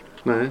kanske?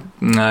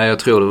 Nej, jag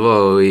tror det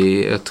var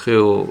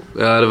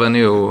det var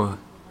nog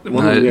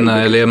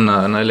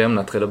när jag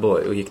lämnade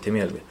Trelleborg och gick till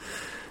Mjällby.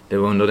 Det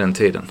var under den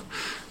tiden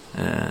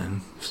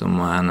som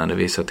han hade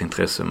visat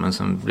intresse, men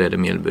sen blev det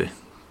Mjällby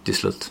till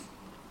slut.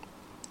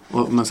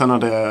 Men sen har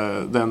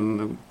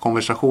den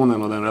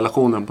konversationen och den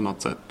relationen på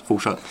något sätt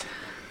fortsatt?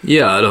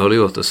 Ja, det har det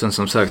gjort. Och sen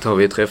som sagt har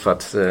vi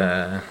träffats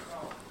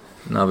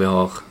när vi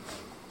har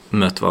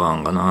mött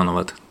varandra, när han har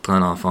varit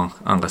tränare från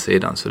andra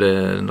sidan. Så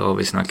då har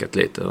vi snackat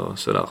lite och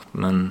sådär.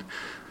 Men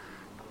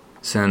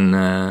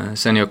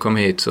sen jag kom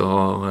hit så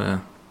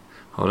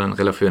har den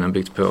relationen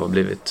byggts på och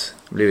blivit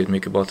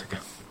mycket bra, tycker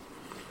jag.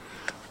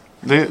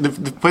 Det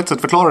på ett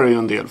sätt förklarar det ju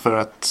en del, för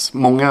att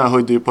många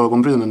höjde ju på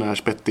ögonbrynen när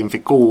Spettin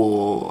fick gå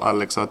och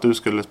Alex sa att du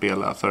skulle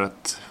spela, för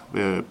att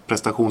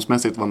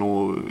prestationsmässigt var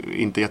nog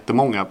inte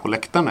jättemånga på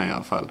läktarna i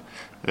alla fall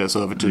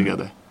så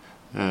övertygade.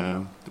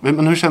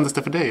 Men hur kändes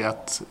det för dig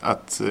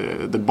att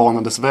det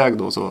banades väg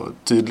då så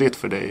tydligt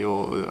för dig,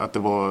 och att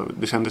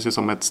det kändes ju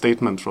som ett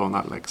statement från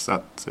Alex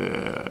att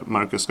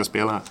Marcus ska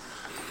spela?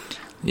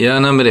 Ja,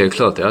 nej, men det är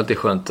klart, det är alltid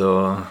skönt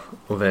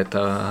att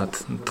veta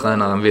att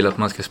tränaren vill att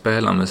man ska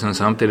spela, men sen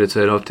samtidigt så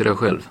är det upp till dig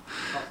själv.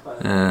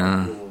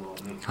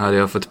 Hade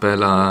jag fått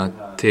spela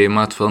 10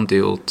 matcher och inte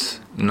gjort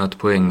något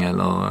poäng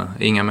eller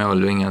inga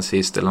mål och inga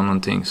assist eller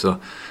någonting, så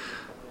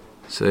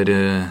är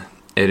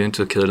det inte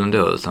så kul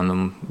ändå,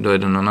 utan då är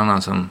det någon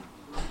annan som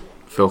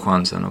får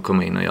chansen att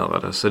komma in och göra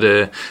det. Så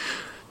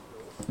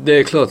det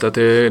är klart att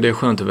det är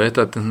skönt att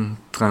veta att en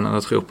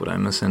tränare tror på dig,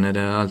 men sen är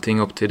det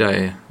allting upp till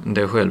dig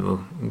själv och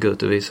gå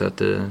ut och visa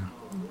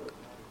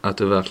att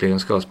du verkligen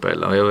ska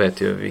spela. Och jag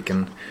vet ju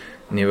vilken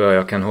nivå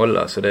jag kan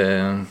hålla, så det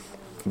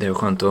är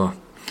skönt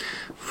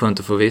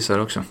att få visa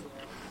det också.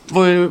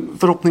 Vad är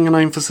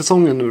förhoppningarna inför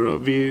säsongen nu då?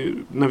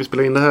 När vi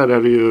spelar in det här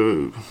är det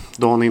ju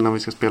dagen innan vi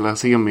ska spela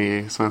semi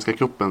i Svenska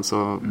cupen,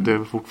 så det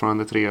är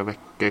fortfarande 3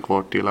 veckor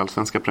kvar till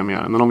allsvenska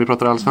premiären. Men om vi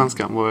pratar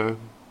allsvenskan,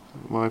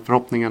 vad är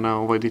förhoppningarna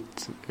och vad är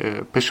ditt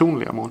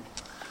personliga mål?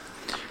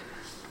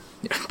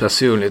 Ja,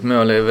 personligt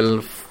mål är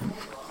väl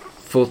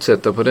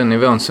fortsätta på den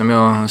nivån som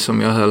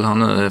jag höll här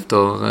nu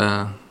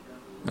efter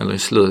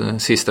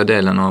sista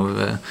delen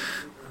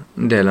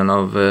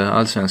av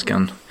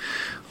allsvenskan.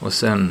 Och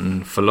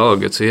sen för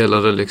laget så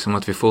gäller det liksom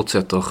att vi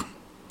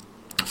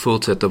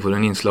fortsätter på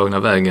den inslagna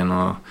vägen,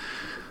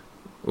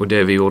 och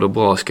det vi gjorde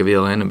bra ska vi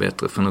göra ännu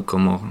bättre, för nu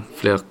kommer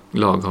fler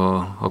lag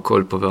ha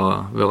koll på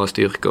våra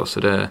styrkor, så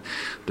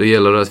då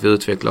gäller det att vi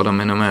utvecklar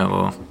dem ännu mer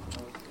och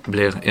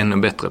blir ännu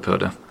bättre på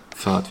det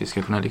för att vi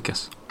ska kunna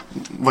lyckas.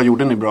 Vad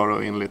gjorde ni bra då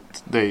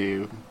enligt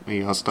dig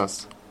i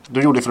höstas?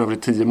 Du gjorde för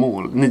övrigt 9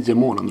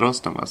 mål under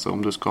hösten, va? Så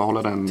om du ska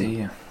hålla den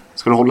 10.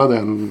 Ska du hålla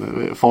den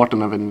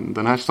farten över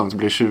den här säsongen så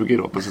blir det 20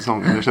 då på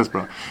säsongen. Det känns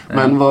bra.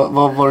 Men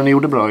vad var det ni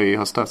gjorde bra i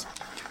höstas?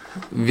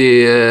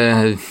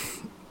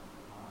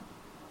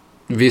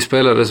 Vi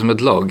spelade som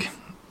ett lag.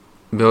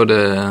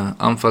 Både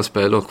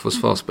anfallsspel och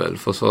försvarsspel.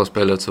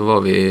 Försvarsspelet så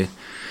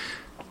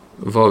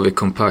var vi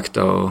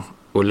kompakta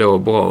och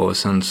låg bra. Och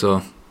sen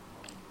så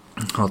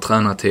har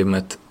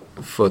tränarteamet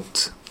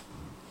fått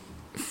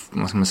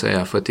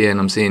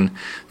igenom sin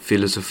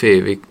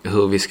filosofi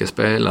hur vi ska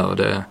spela. Och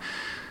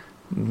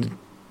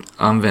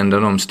använda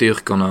de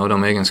styrkorna och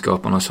de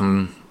egenskaperna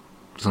som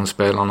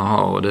spelarna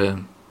har, och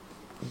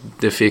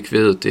det fick vi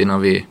ut i när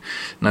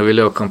vi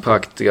låg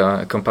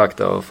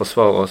kompakta och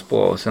försvarade oss bra,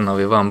 och sen när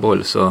vi vann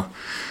boll så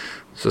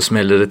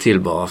smällde det till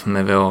bara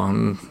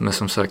med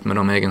som sagt med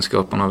de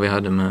egenskaperna vi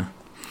hade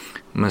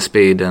med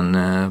speeden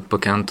på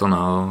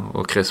kanterna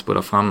och Crespo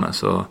där framme,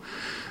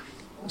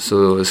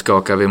 så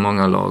skakade vi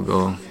många lag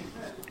och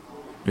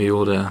vi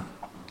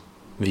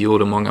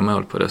gjorde många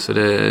mål på det, så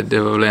det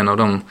var väl en av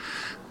de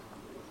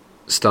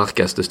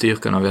starkaste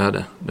styrkorna vi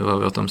hade. Det var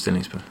vårt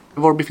omställningsspel.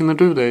 Var befinner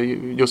du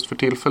dig just för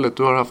tillfället?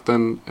 Du har haft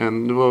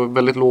du var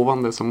väldigt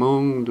lovande som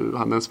ung. Du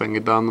hade en sväng i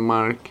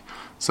Danmark.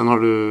 Sen har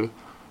du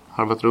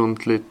harvat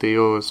runt lite i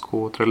ÖSK,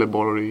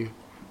 Trelleborg.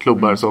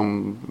 Klubbar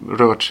som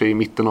rört sig i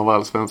mitten av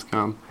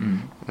allsvenskan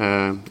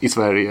i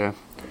Sverige.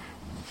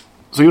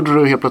 Så gjorde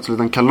du helt plötsligt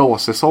en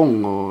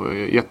kalassäsong och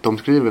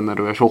jätteomskriven när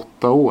du är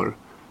 28 år.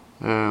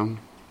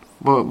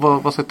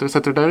 Vad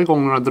sätter det där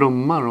igång några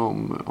drömmar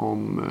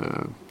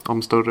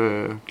om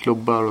större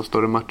klubbar och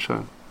större matcher?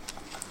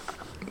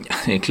 Ja,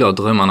 det är klart,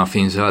 drömmarna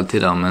finns ju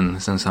alltid där,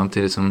 men sen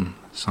samtidigt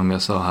som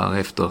jag sa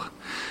här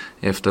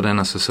efter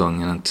denna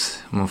säsongen,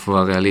 att man får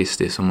vara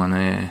realistisk.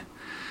 Om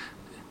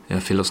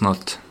jag fyller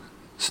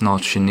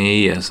snart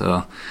 29,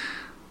 så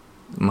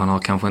man har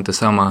kanske inte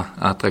samma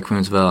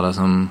attraktionsvärde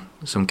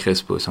som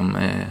Crespo som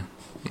är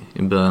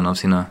i början av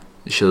sina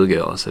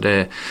 20 år. Så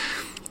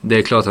det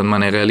är klart att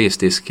man är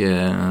realistisk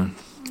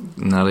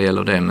när det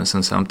gäller det, men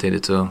sen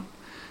samtidigt så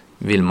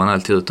vill man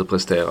alltid ut och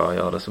prestera och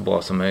göra det så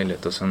bra som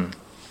möjligt, och sen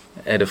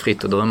är det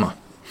fritt att drömma.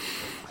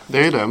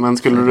 Det är det, men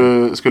skulle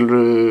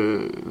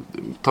du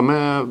ta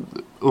med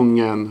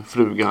ungen,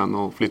 frugan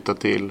och flytta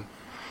till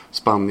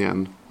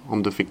Spanien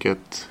om du fick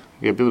ett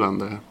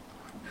erbjudande?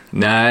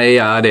 Nej,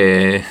 ja,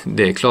 det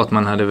är klart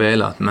man hade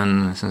velat,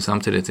 men sen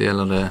samtidigt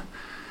gäller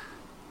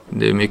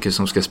det är mycket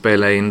som ska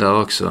spela in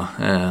där också.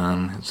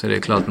 Så det är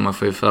klart att man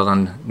får ju föra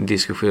en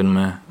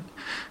diskussion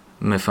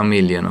med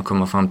familjen och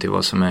komma fram till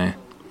vad som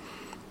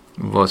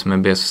är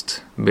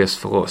bäst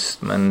för oss.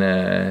 Men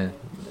det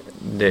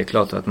är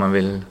klart att man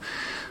vill.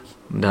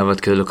 Det har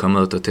varit kul att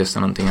komma ut och testa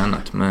någonting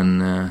annat, men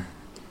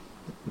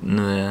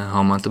nu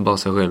har man inte bara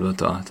sig själv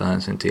att ta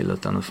hänsyn till,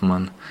 utan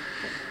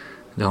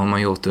det har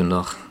man gjort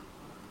under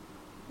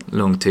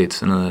lång tid,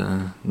 så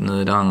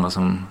nu är det andra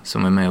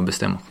som är med och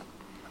bestämmer.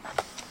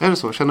 Är det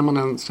så?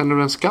 Känner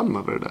du en skam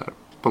över det där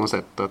på något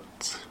sätt,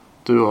 att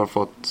du har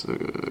fått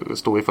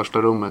stå i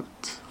första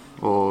rummet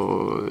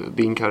och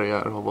din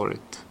karriär har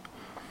varit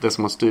det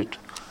som har styrt?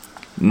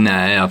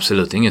 Nej,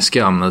 absolut ingen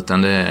skam,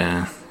 utan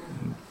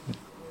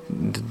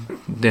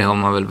det har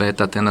man väl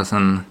vetat ända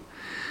sedan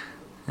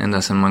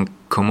man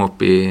kom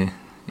upp i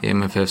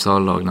MFFs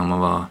A-lag, när man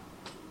var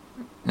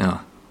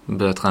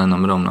började träna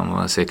med dem när man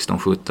var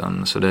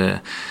 16-17. Så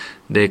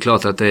det är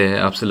klart att det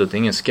är absolut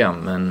ingen skam,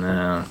 men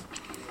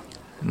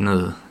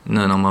nu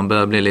när man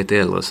börjar bli lite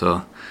äldre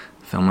så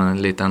får man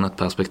ett lite annat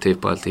perspektiv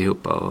på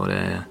alltihopa, och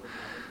det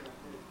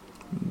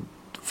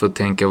får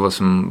tänka vad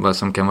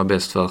som kan vara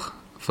bäst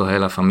för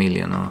hela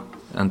familjen och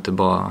inte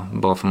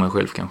bara för mig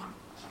själv kanske.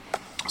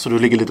 Så du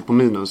ligger lite på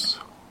minus?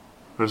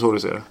 Är det så du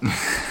ser det?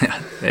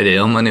 Ja, det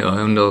gör man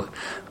nog.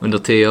 Under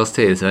 10 års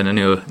tid så är det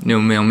nog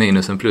mer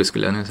minus än plus,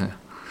 skulle jag nog säga.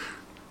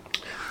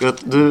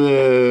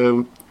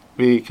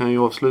 Vi kan ju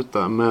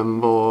avsluta, men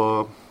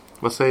vad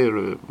säger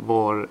du?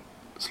 Var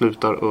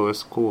slutar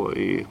ÖSK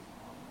i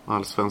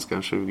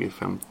Allsvenskan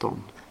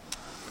 2015?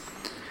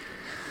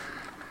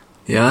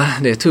 Ja,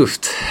 det är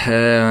tufft.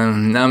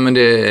 Nej, men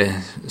det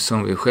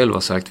som vi själva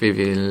har sagt, det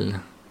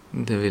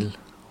vill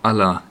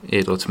alla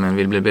idrottsmän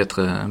vill bli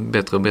bättre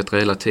och bättre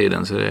hela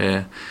tiden. Så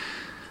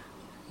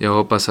jag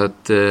hoppas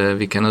att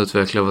vi kan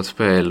utveckla vårt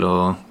spel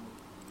och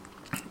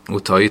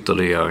ta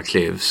ytterligare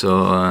kliv.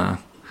 Så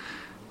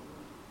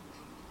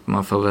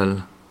man får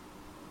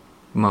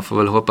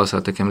väl hoppas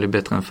att det kan bli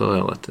bättre än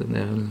förra året. Det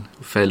är väl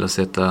fel att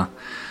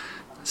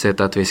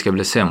sätta att vi ska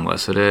bli sämre.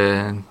 Så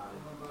det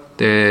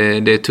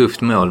är ett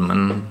tufft mål,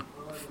 men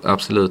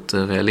absolut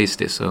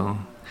realistiskt. Så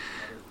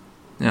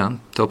ja,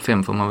 topp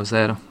 5 får man väl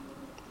säga då.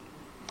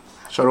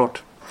 Kör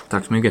hårt.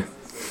 Tack så mycket.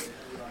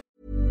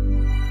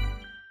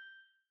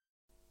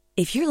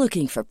 If you're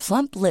looking for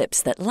plump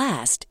lips that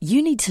last,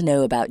 you need to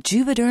know about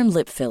Juvederm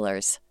lip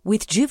fillers.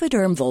 With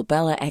Juvederm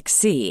Volbella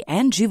XC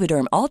and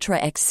Juvederm Ultra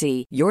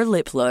XC, your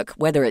lip look,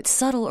 whether it's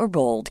subtle or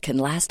bold, can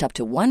last up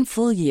to 1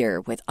 full year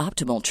with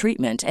optimal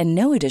treatment and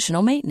no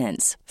additional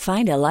maintenance.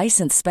 Find a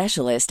licensed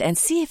specialist and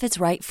see if it's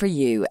right for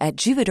you at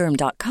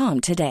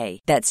Juvederm.com today.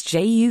 That's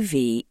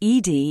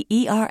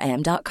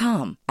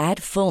JUVEDERM.com.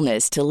 Add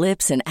fullness to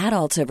lips in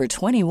adults over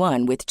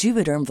 21 with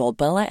Juvederm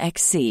Volbella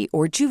XC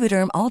or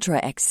Juvederm Ultra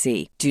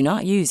XC. Do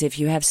not use if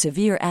you have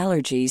severe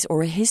allergies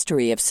or a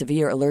history of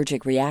severe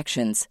allergic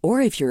reactions, or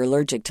if you're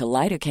allergic to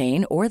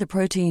lidocaine or the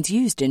proteins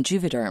used in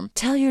Juvederm.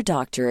 Tell your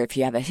doctor if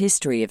you have a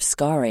history of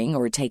scarring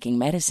or taking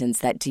medicines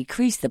that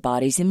decrease the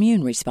body's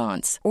immune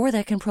response or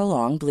that can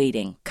prolong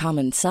bleeding.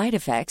 Common side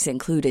effects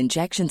include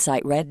injection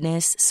site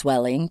redness,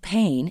 swelling,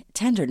 pain,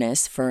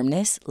 tenderness,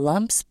 firmness,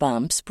 lumps,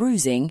 bumps,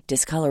 bruising,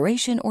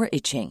 discoloration, or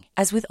itching.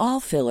 As with all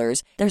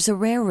fillers, there's a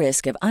rare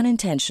risk of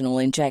unintentional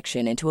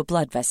injection into a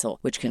blood vessel,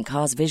 which can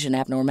cause vision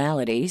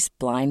abnormalities,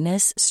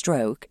 blindness,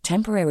 stroke,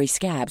 temporary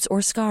scabs,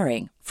 or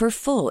scarring. For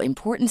full,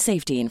 important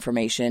safety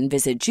information,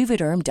 visit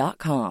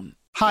Juvederm.com.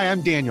 Hi,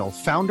 I'm Daniel,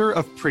 founder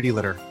of Pretty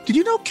Litter. Did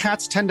you know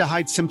cats tend to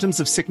hide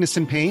symptoms of sickness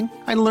and pain?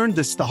 I learned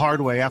this the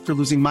hard way after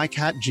losing my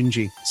cat,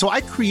 Gingy. So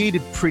I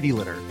created Pretty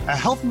Litter, a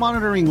health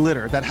monitoring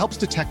litter that helps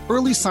detect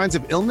early signs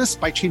of illness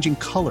by changing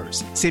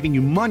colors, saving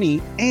you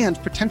money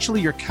and potentially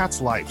your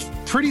cat's life.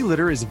 Pretty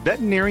Litter is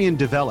veterinarian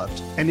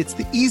developed, and it's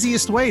the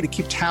easiest way to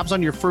keep tabs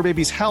on your fur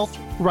baby's health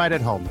right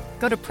at home.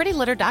 Go to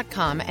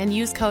prettylitter.com and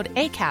use code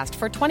ACAST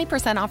for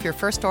 20% off your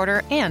first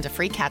order and a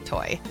free cat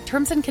toy.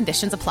 Terms and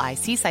conditions apply.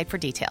 See site for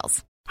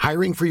details.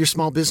 Hiring for your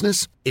small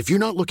business? If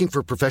you're not looking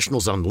for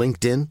professionals on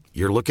LinkedIn,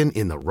 you're looking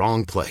in the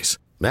wrong place.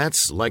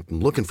 That's like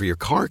looking for your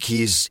car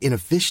keys in a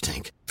fish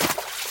tank.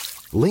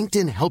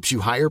 LinkedIn helps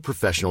you hire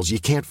professionals you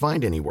can't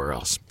find anywhere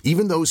else,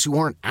 even those who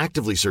aren't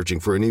actively searching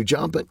for a new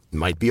job but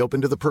might be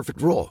open to the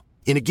perfect role.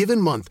 In a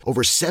given month,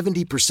 over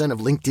 70%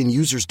 of LinkedIn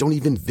users don't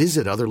even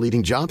visit other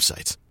leading job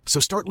sites. So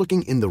start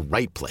looking in the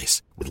right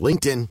place. With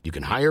LinkedIn, you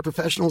can hire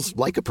professionals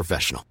like a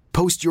professional.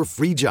 Post your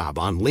free job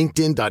on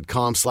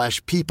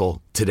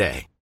linkedin.com/people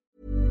today.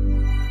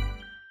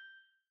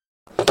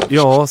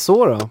 Ja,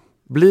 så då.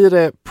 Blir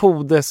det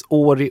Podes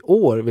år i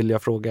år, vill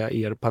jag fråga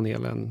er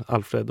panelen,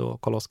 Alfred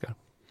och Karl-Oskar?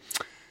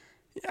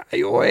 Ja,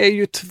 jag är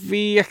ju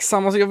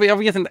tveksam. Alltså, jag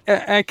vet inte.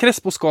 Är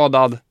Crespo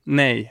skadad?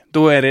 Nej.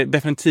 Då är det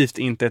definitivt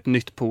inte ett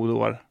nytt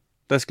Pod-år.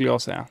 Det skulle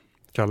jag säga.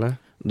 Kalle?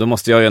 Då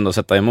måste jag ju ändå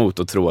sätta emot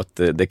och tro att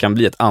det kan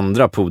bli ett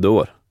andra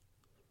Pod-år.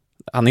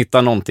 Han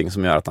hittar någonting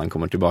som gör att han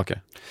kommer tillbaka.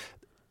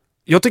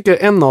 Jag tycker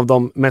en av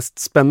de mest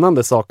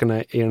spännande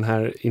sakerna i den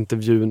här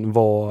intervjun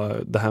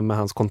var det här med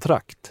hans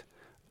kontrakt.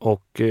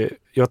 Och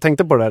jag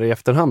tänkte på det här i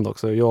efterhand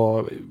också.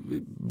 Jag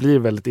blir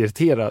väldigt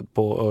irriterad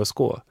på ÖSK.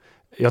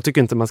 Jag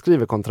tycker inte man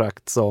skriver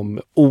kontrakt som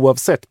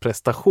oavsett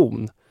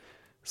prestation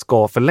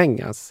ska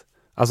förlängas.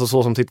 Alltså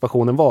så som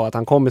situationen var, att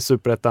han kom i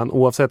Superettan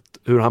oavsett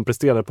hur han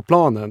presterade på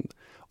planen.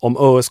 Om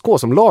ÖSK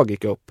som lag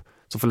gick upp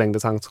så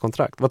förlängdes hans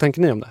kontrakt. Vad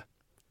tänker ni om det?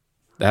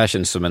 Det här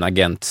känns som en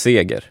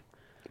agentseger.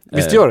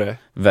 Visst gör det?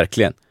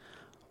 Verkligen.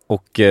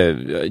 Och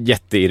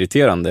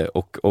jätteirriterande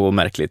och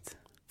märkligt.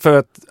 För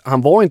att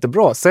han var inte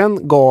bra.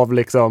 Sen gav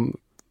liksom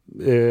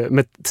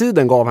med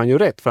tiden gav han ju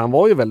rätt, för han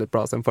var ju väldigt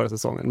bra sen förra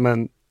säsongen,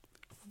 men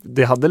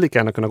det hade lika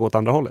gärna kunnat gå åt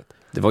andra hållet.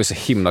 Det var ju så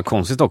himla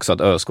konstigt också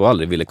att ÖSK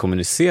aldrig ville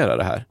kommunicera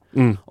det här.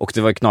 Och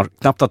det var ju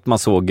knappt att man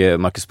såg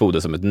Marcus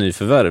Pode som ett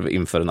nyförvärv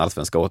inför den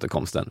allsvenska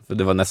återkomsten. För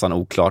det var nästan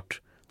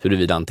oklart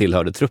huruvida han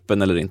tillhörde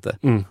truppen eller inte.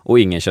 Och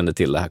ingen kände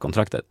till det här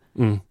kontraktet.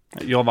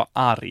 Jag var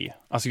arg.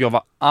 Alltså jag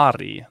var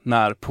arg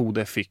när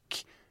Pode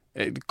fick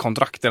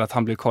kontraktet, att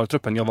han blev kvar i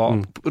truppen. Jag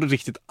var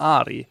riktigt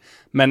arg.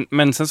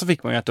 Men sen så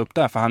fick man ju äta upp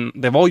där,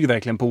 för det var ju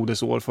verkligen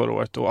Podes år förra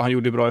året och han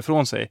gjorde bra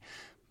ifrån sig.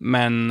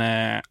 Men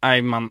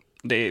nej,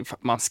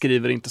 man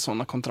skriver inte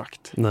sådana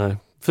kontrakt. Nej.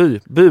 Fy,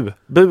 bu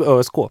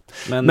ÖSK.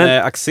 Men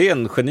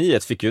Axén,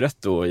 geniet, fick ju rätt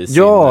då i sin...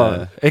 Ja,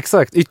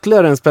 exakt.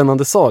 Ytterligare en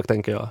spännande sak,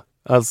 tänker jag.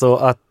 Alltså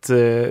att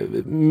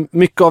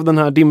mycket av den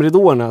här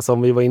dimridåerna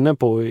som vi var inne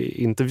på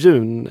i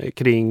intervjun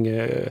kring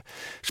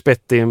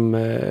Spettim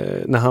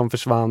när han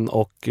försvann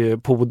och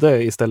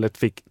Pode istället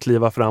fick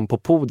kliva fram på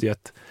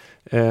podiet.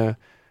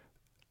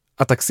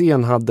 Att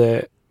Axén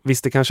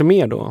visste kanske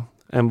mer då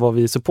än vad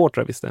vi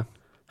supportrar visste.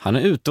 Han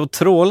är ute och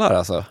trålar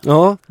alltså.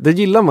 Ja, det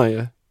gillar man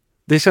ju.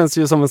 Det känns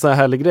ju som en så här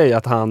härlig grej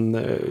att han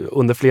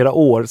under flera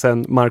år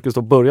sedan Marcus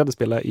då började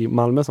spela i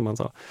Malmö, som han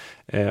sa,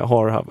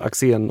 har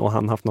Axén och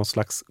han haft någon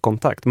slags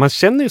kontakt. Man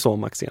känner ju så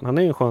om Axén. Han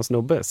är ju en skön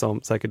snubbe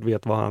som säkert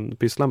vet vad han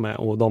pysslar med,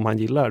 och de han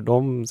gillar,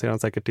 de ser han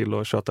säkert till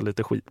att köta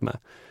lite skit med.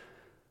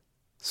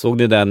 Såg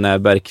ni det när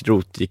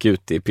Bärkroth gick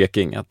ut i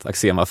Peking att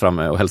Axén var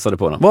framme och hälsade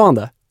på honom? Var han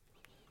det?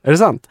 Är det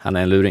sant? Han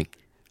är en luring.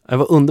 Det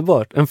var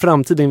underbart. En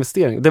framtida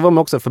investering. Det var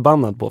man också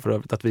förbannad på för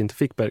övrigt, att vi inte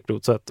fick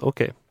Bärkroth, så att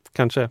okej.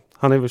 Kanske.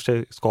 Han är väl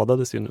sig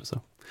skadades ju nu så.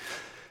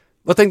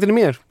 Vad tänkte ni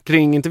mer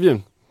kring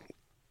intervjun?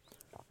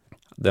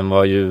 Den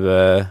var ju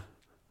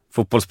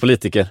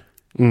fotbollspolitiker.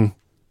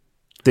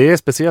 Det är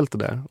speciellt det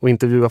där, att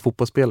intervjua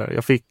fotbollsspelare.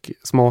 Jag fick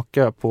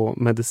smaka på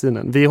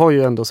medicinen. Vi har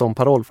ju ändå som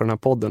paroll för den här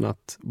podden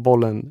att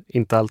bollen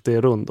inte alltid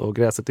är rund och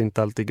gräset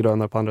inte alltid är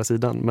grönare på andra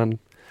sidan. Men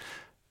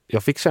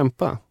jag fick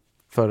kämpa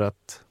för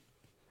att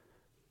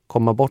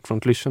komma bort från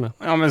klyschorna.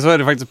 Ja, men så är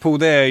det faktiskt.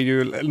 Pode är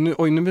ju... Nu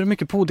blir det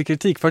mycket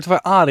Pode-kritik. Förut var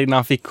jag arg när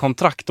han fick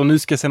kontrakt och nu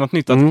ska jag säga något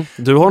nytt.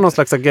 Du har någon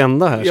slags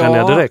agenda här, känner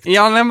jag direkt.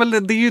 Ja, nej,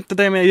 men det är ju inte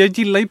det. Men jag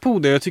gillar ju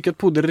Pode. Jag tycker att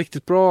Pode är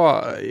riktigt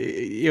bra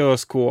i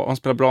ÖSK. Han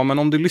spelar bra. Men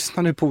om du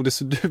lyssnar nu Pode,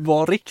 så du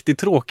var riktigt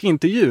tråkig i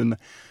intervjun.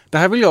 Det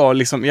här vill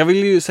jag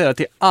vill ju säga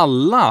till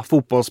alla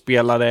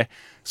fotbollsspelare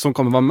som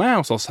kommer vara med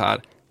hos oss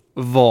här,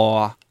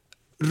 var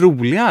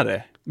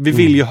roligare. Vi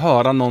vill ju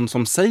höra någon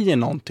som säger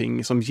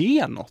någonting, som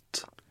ger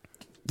något.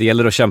 Det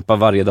gäller att kämpa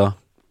varje dag.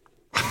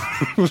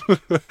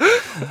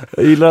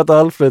 Jag gillar att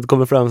Alfred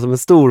kommer fram som en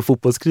stor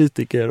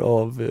fotbollskritiker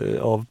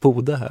av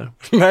Pode här.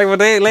 Nej, men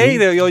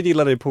jag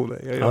gillar det i Pode.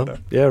 Jag gör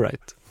det. Yeah,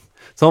 right.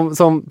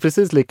 Som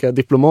precis lika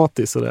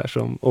diplomatiskt sådär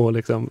som, och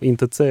liksom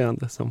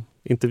intetsägande som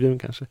intervjun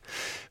kanske.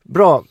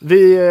 Bra,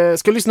 vi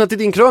ska lyssna till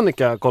din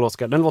krönika,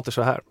 Karl-Oskar. Den låter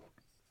så här.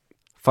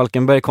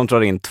 Falkenberg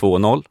kontrar in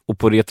 2-0 och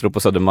på Retro på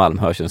Södermalm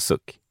hörs en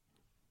suck.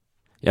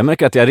 Jag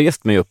märker att jag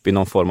rest mig upp i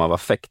någon form av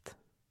affekt.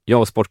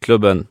 Jag och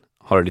sportklubben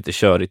har det lite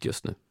körigt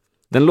just nu.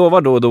 Den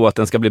lovar då och då att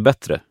den ska bli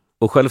bättre.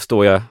 Och själv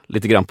står jag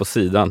lite grann på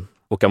sidan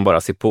och kan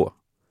bara se på.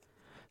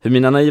 Hur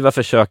mina naiva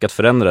försök att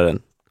förändra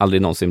den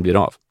aldrig någonsin blir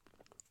av.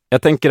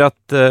 Jag tänker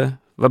att,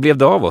 vad blev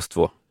det av oss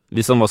två?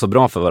 Vi som var så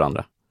bra för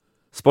varandra.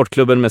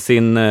 Sportklubben med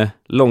sin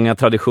långa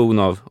tradition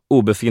av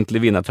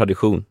obefintlig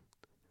vinnartradition.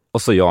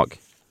 Och så jag.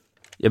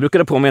 Jag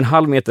brukade på mig en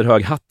 1,5 meter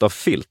hög hatt av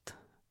filt.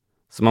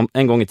 Som man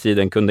en gång i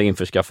tiden kunde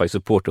införskaffa i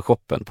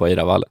supportershoppen på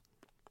Eiravallen.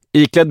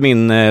 Iklädd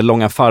min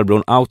långa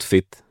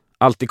farbrorn-outfit,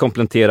 alltid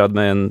kompletterad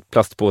med en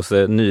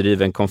plastpåse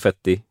nyriven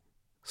konfetti,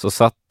 så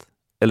satt,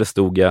 eller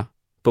stod jag,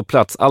 på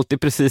plats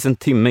alltid precis en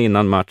timme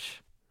innan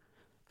match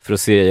för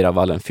att se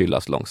Eiravallen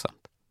fyllas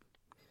långsamt.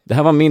 Det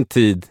här var min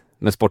tid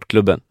med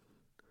sportklubben.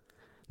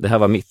 Det här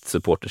var mitt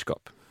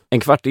supporterskap. En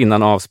kvart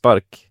innan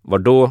avspark var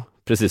då,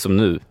 precis som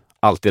nu,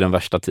 alltid den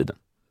värsta tiden.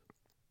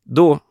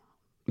 Då,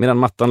 medan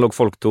mattan låg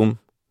folktom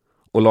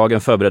och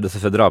lagen förberedde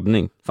sig för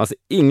drabbning, fanns det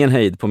ingen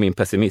hejd på min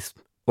pessimism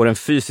och den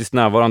fysiskt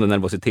närvarande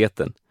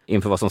nervositeten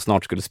inför vad som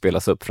snart skulle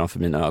spelas upp framför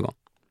mina ögon.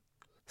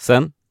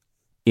 Sen,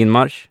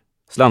 inmarsch,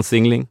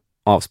 slantsingling,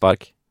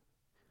 avspark.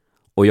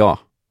 Och jag,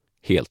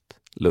 helt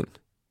lugn.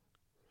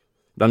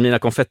 Bland mina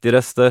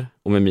konfettirester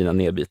och med mina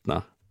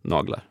nedbitna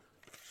naglar.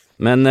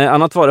 Men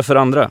annat var det för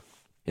andra.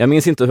 Jag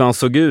minns inte hur han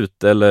såg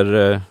ut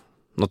eller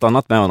något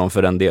annat med honom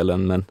för den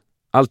delen, men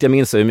allt jag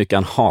minns är hur mycket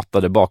han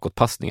hatade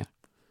bakåtpassningar.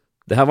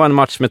 Det här var en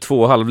match med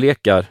 2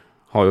 halvlekar,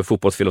 har ju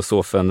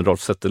fotbollsfilosofen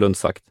Rolf Zetterlund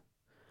sagt.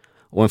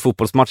 Och en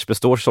fotbollsmatch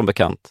består som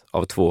bekant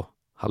av 2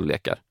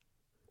 halvlekar.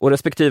 Och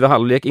respektive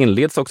halvlek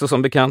inleds också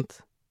som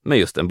bekant med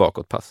just en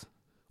bakåtpass.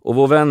 Och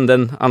vår vän,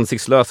 den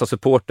ansiktslösa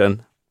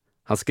supporten,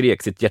 han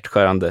skrek sitt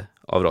hjärtskärande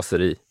av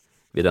raseri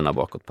vid denna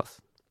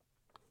bakåtpass.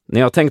 När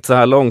jag har tänkt så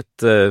här långt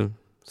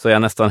så är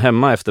jag nästan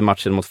hemma efter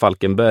matchen mot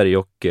Falkenberg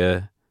och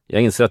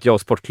jag inser att jag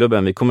och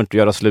sportklubben, vi kommer inte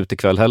göra slut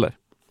ikväll heller.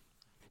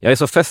 Jag är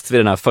så fäst vid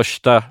den här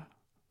första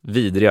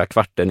vidriga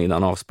kvarten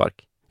innan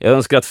avspark. Jag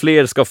önskar att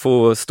fler ska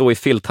få stå i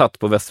filthatt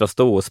på Västra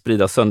Stå och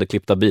sprida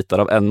sönderklippta bitar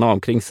av NA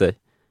omkring sig.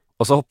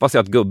 Och så hoppas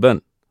jag att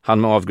gubben,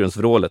 han med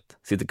avgrundsvrålet,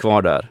 sitter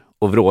kvar där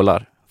och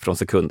vrålar från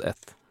sekund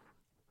 1.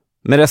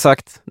 Med det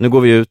sagt, nu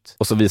går vi ut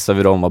och så visar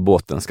vi dem var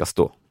båten ska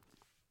stå.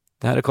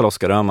 Det här är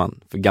Carl-Oskar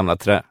Öhman för Gamla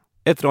Trä,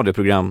 ett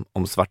radioprogram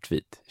om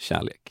svartvit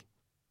kärlek.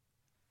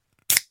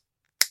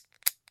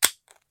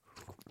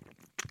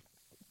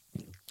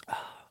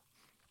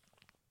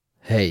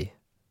 Hej,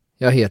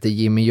 jag heter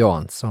Jimmy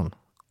Jansson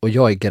och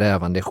jag är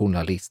grävande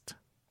journalist.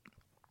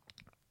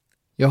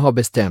 Jag har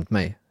bestämt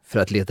mig för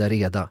att leta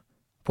reda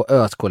på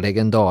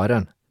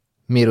ÖSK-legendaren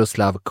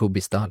Miroslav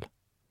Kubistal.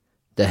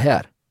 Det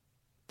här,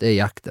 det är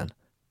jakten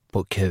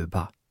på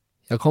Kuba.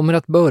 Jag kommer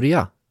att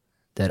börja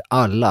där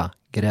alla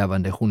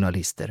grävande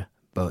journalister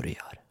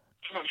börjar.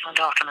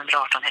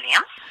 118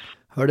 Helén.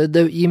 Hörde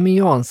du, Jimmy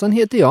Jansson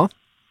heter jag.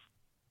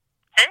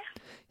 Hej.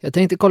 Jag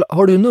tänkte kolla,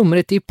 har du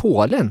numret i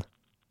Polen?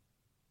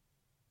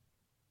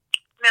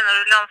 Menar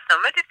du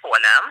landsnumret i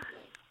Polen?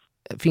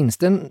 Finns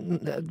den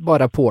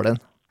bara Polen?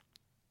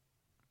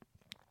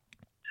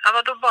 Ja,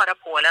 vadå bara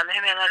Polen?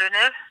 Hur menar du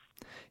nu?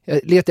 Jag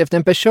letar efter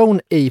en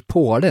person i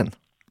Polen.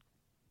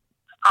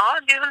 Ja,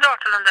 det är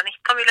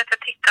 11819. Vill att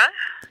jag tittar?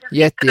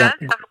 Jättegärna.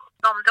 Jag får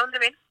koppla om det om du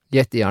vill.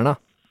 Jättegärna.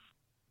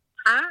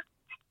 Mm.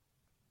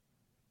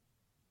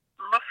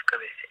 Vad ska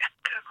vi se?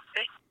 Ett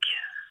ögonblick.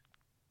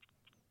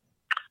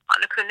 Ja,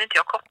 nu kunde inte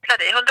jag koppla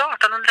dig.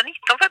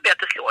 11819 får jag be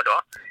att du slår då.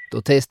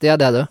 Då testar jag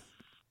det då.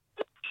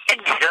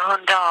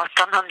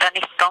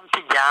 11819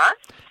 10.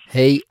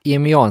 Hej,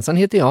 Jimmy Jansson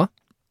heter jag.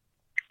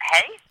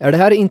 Hej. Är det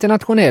här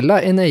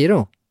internationella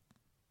Eneiro?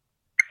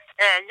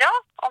 Ja,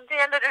 om det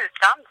gäller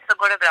utland så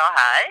går det bra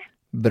här.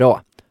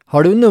 Bra.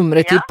 Har du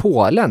numret i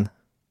Polen?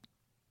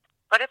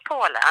 Var det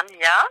Polen?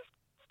 Ja.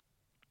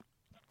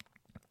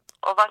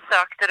 Och vad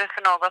sökte du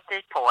för något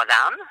i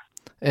Polen?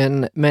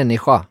 En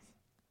människa.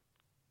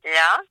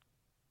 Ja.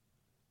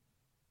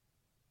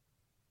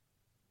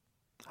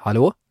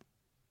 Hallå?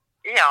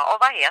 Ja, och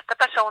vad heter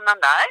personen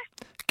där?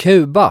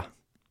 Kuba.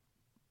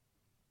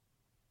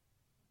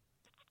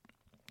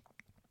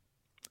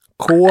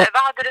 Vad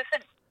hade du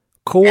för...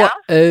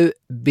 K-U-B-A.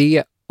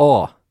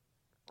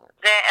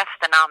 Det är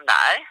efternamn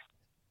där.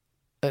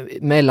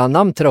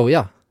 Mellannamn tror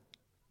jag.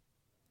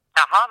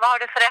 Jaha, vad har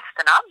du för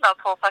efternamn då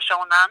på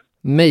personen?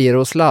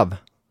 Miroslav.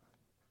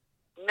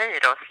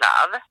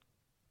 Miroslav.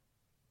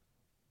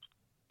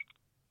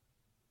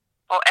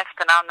 Och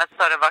efternamnet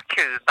så det var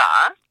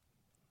Kuba.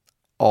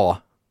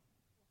 Ja.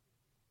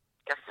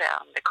 Jag ska se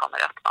om det kommer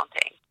upp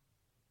någonting.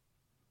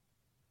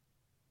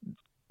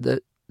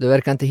 Du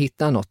verkar inte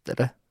hitta något,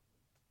 eller?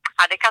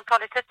 Ja, det kan ta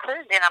lite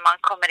tid innan man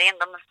kommer in.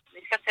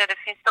 Vi ska se, det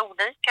finns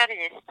olika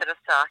register att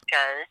söka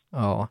i.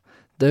 Ja.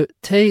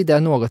 Tid är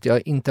något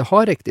jag inte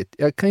har riktigt.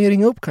 Jag kan ju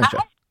ringa upp kanske.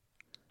 Aha.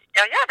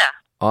 Jag gör det.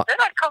 Ja. Du är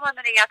välkommen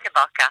att ringa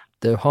tillbaka.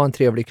 Du, har en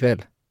trevlig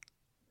kväll.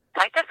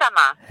 Tack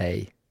detsamma.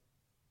 Hej.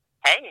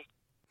 Hej.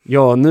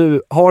 Ja,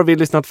 nu har vi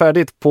lyssnat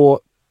färdigt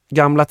på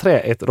Gamla Trä,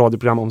 ett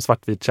radioprogram om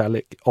svartvit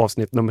kärlek,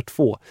 avsnitt nummer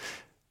 2.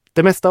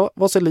 Det mesta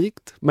var så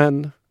likt,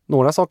 men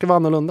några saker var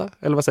annorlunda.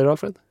 Eller vad säger du,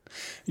 Alfred?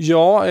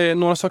 Ja,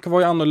 några saker var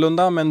ju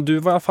annorlunda, men du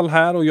var i alla fall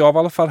här och jag var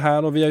i alla fall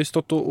här och vi har ju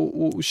stått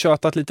och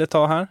tjötat lite ett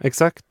tag här.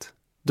 Exakt.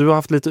 Du har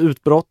haft lite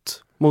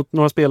utbrott mot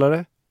några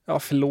spelare. Ja,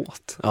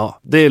 förlåt. Ja,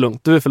 det är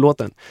lugnt. Du är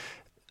förlåten.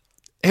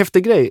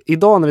 Häftig grej.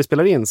 Idag när vi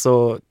spelar in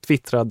så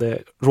twittrade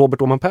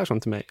Robert Åman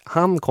Persson till mig.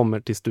 Han kommer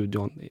till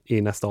studion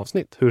i nästa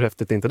avsnitt. Hur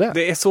häftigt är inte det?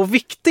 Det är så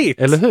viktigt!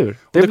 Eller hur?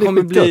 Det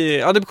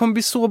kommer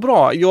bli så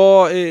bra.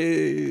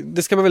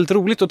 Det ska bli väldigt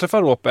roligt att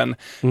träffa Råpen.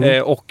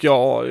 Och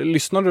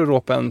lyssnar du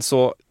Råpen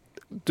så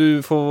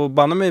du får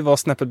banna mig vara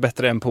snäppet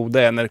bättre än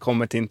Pode när det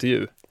kommer till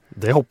intervju.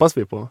 Det hoppas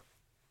vi på.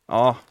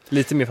 Ja,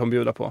 lite mer får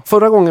bjuda på.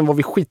 Förra gången var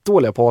vi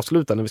skitdåliga på att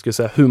avsluta när vi skulle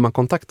säga hur man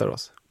kontaktar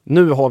oss.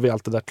 Nu har vi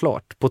allt det där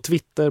klart. På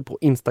Twitter, på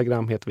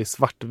Instagram heter vi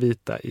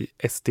Svartvita i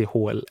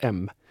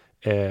STHLM.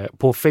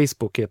 På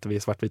Facebook heter vi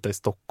Svartvita i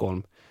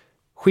Stockholm.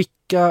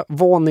 Skicka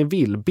vad ni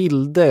vill.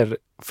 Bilder,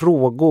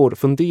 frågor,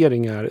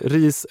 funderingar,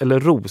 ris eller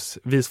ros.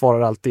 Vi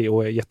svarar alltid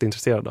och är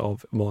jätteintresserade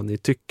av vad ni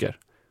tycker.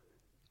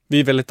 Vi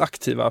är väldigt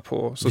aktiva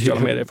på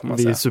sociala medier får man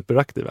säga. Vi är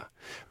superaktiva.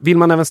 Vill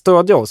man även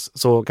stödja oss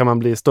så kan man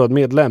bli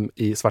stödmedlem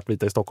i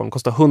Svartvita i Stockholm.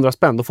 Kostar 100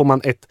 spänn. Då får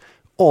man ett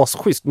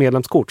asschysst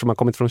medlemskort som har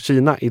kommit från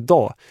Kina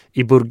idag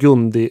i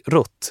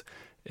burgundirött.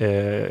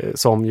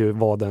 Som ju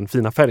var den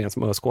fina färgen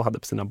som ÖSK hade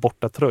på sina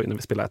bortatröjor när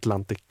vi spelade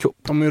Atlantic Cup.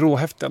 De är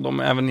råhäftiga, de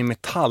är även i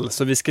metall.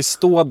 Så vi ska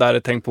stå där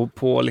och tänka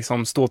på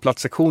liksom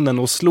ståplatssektionen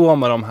och slå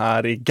med de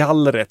här i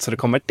gallret så det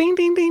kommer ding,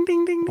 ding, ding,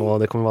 ding, ding. Och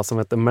det kommer vara som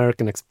ett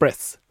American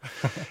Express.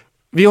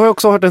 Vi har ju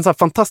också hört en sån här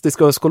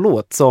fantastisk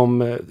ÖSK-låt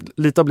som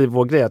lite har blivit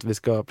vår grej att vi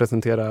ska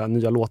presentera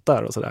nya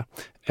låtar och sådär.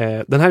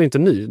 Den här är inte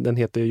ny, den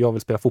heter Jag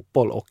vill spela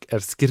fotboll och är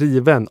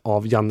skriven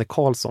av Janne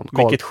Karlsson.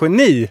 Vilket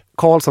geni!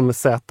 Karlsson med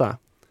Z.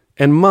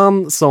 En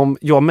man som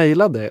jag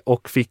mejlade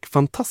och fick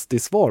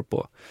fantastiskt svar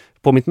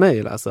på mitt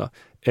mejl alltså.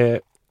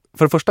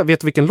 För det första, vet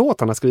du vilken låt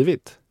han har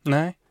skrivit?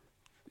 Nej.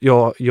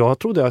 Jag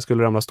trodde jag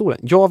skulle ramla stolen.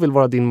 Jag vill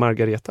vara din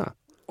Margareta.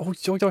 Oj,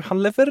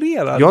 han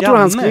levererar. Jag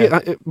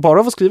tror bara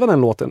av att skriva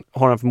den låten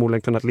har han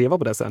förmodligen kunnat leva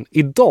på det sen.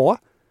 Idag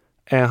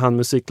är han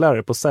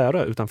musiklärare på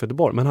Särö utanför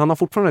Göteborg. Men han har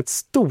fortfarande ett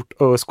stort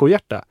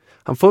ÖSK-hjärta.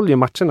 Han följer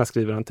matcherna,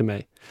 skriver han till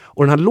mig.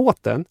 Och den här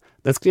låten,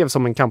 den skrevs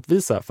som en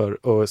kampvisa för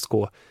ÖSK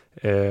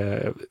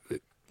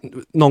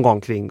någon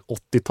gång kring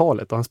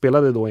 80-talet. Och han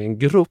spelade då i en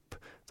grupp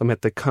som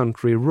hette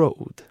Country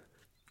Road.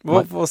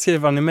 Vad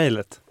skrev han i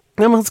mejlet?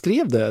 Nej, men han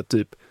skrev det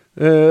typ.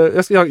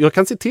 Jag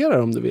kan citera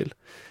det om du vill.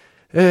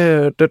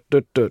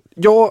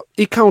 Jag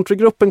i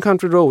countrygruppen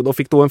Country Road och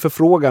fick då en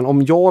förfrågan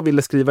om jag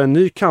ville skriva en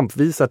ny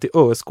kampvisa till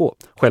ÖSK.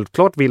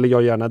 Självklart ville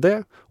jag gärna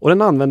det och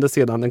den användes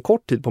sedan en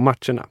kort tid på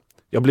matcherna.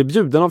 Jag blev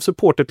bjuden av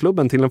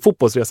supporterklubben till en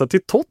fotbollsresa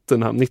till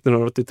Tottenham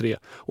 1983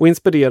 och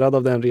inspirerad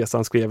av den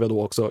resan skrev jag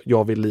då också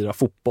Jag vill lira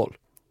fotboll.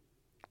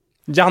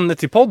 Janne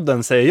till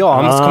podden säger jag.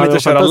 Han måste komma hit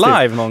och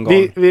köra live någon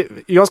gång.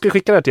 Jag ska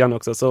skicka det här till Janne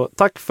också. Så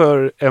tack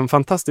för en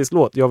fantastisk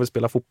låt. Jag vill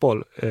spela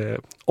fotboll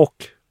och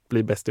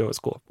bli bäst i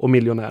ÖSK och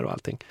miljonär och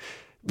allting.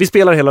 Vi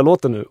spelar hela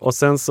låten nu och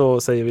sen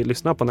så säger vi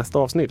lyssna på nästa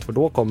avsnitt för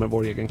då kommer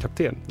vår egen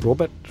kapten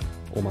Robert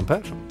Åman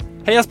Persson.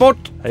 Heja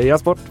sport! Heja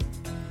sport!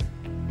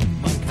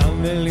 Man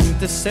kan väl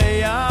inte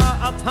säga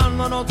att han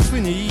var något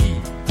geni.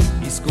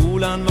 I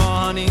skolan var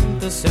han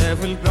inte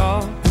särskilt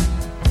bra.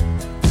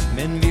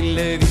 Men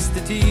Ville visste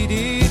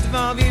tidigt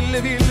vad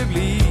Ville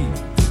bli.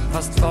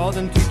 Fast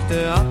fadern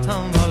tyckte att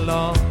han var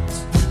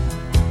lat.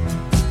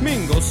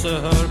 Min gosse,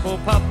 hör på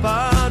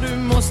pappa, du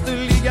måste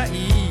ligga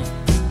i.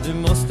 Du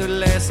måste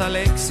läsa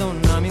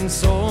läxorna, min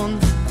son.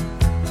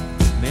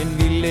 Men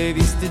Ville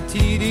visste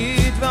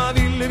tidigt vad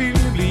Ville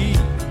bli.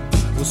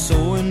 Och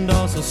så en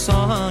dag så sa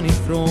han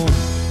ifrån.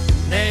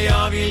 Nej,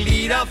 jag vill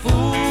lira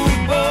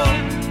fotboll.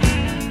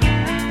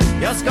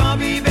 Jag ska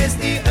bli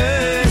bäst i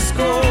ÖSK.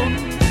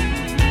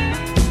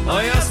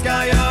 Och jag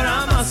ska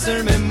göra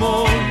massor med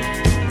mål.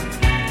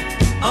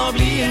 Och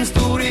bli en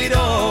stor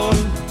idol.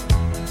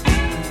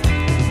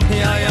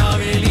 Ja, jag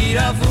vill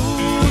lira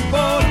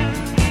fotboll.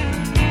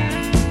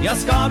 Jag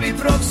ska bli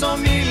proffs och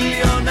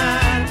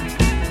miljonär.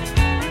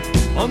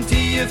 Om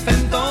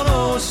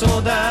 10-15 år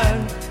så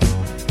där.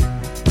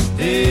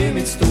 Det är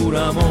mitt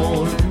stora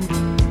mål.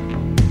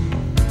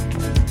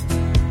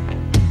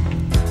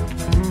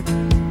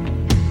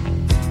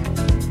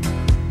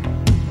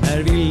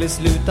 När Ville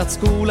slutat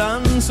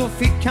skolan så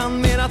fick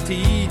han mera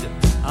tid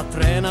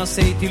att träna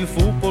sig till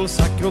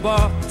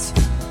fotbollsakrobat.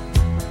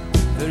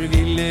 För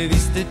Ville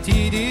visste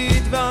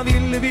tidigt vad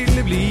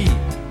Ville bli.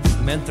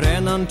 Men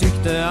tränaren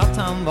tyckte att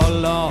han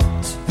var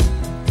lat.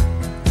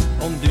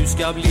 Om du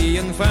ska bli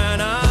en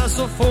stjärna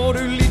så får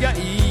du ligga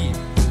i.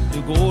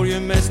 Du går ju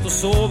mest och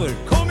sover,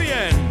 kom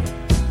igen!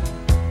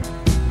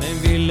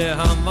 Men Ville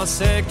han var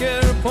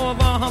säker på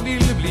vad han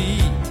ville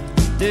bli.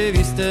 Det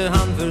visste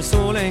han för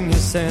så länge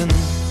sen.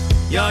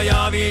 Ja,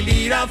 jag vill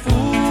lira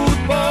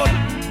fotboll.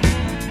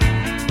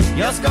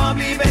 Jag ska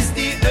bli bäst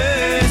i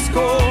ÖSK.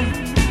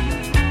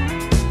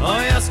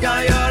 Och jag ska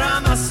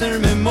göra massor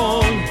med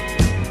mål.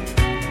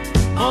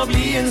 Och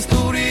bli en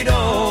stor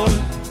idol.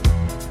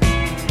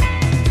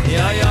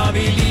 Ja, jag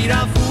vill lira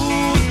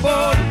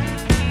fotboll.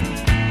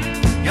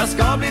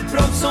 ska bli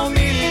proffs och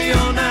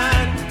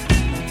miljonär.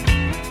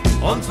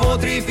 Om 2,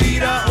 3,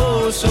 4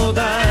 år så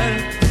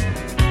där.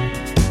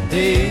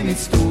 Det är mitt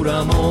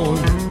stora mål.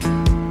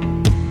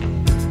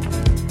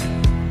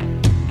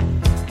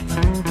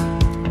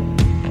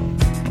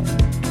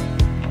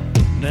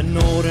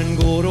 När åren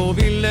går och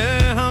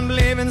Ville, han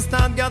blev en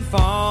stadgad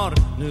far.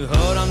 Nu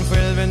hör han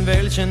själv en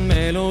välkänd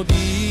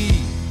melodi.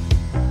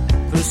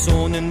 För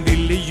sonen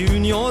Ville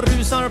Junior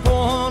rusar på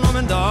honom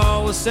en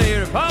dag och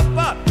säger: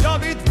 pappa, jag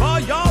vet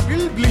vad jag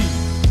vill bli.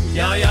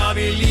 Ja, jag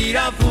vill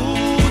lira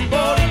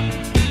fotboll.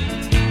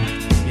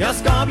 Jag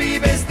ska bli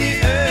bäst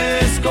i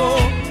ÖSK.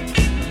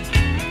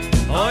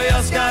 Och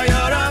jag ska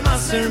göra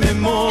massor med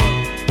mål.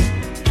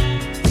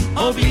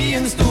 Och bli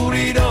en stor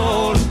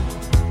idol.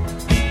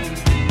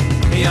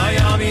 Ja,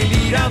 jag vill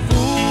lira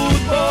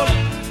fotboll.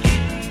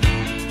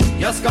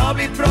 Jag ska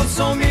bli proffs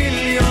och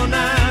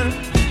miljonär.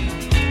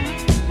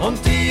 Om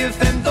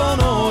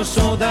 10-15 år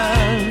så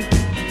där.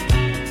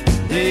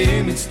 Det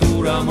är mitt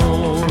stora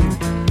mål.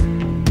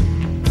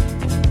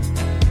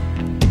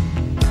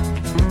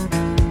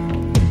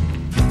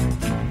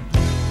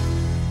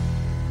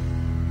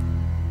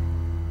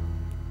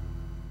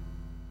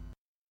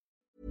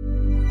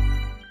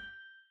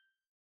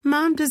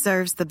 Mom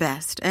deserves the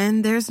best,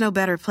 and there's no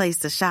better place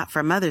to shop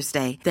for Mother's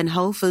Day than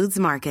Whole Foods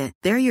Market.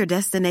 They're your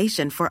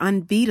destination for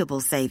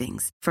unbeatable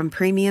savings, from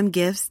premium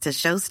gifts to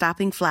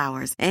show-stopping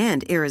flowers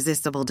and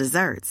irresistible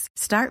desserts.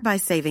 Start by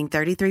saving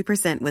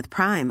 33% with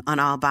Prime on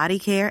all body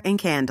care and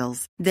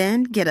candles.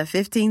 Then get a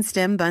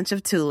 15-stem bunch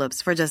of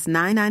tulips for just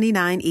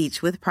 $9.99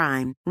 each with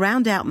Prime.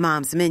 Round out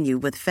Mom's menu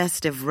with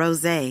festive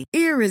rosé,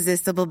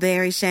 irresistible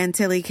berry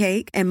chantilly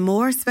cake, and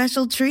more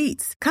special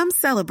treats. Come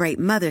celebrate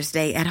Mother's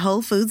Day at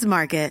Whole Foods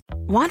Market.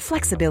 Want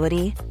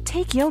flexibility?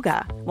 Take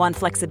yoga. Want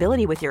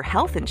flexibility with your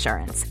health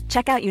insurance?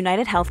 Check out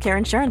United Healthcare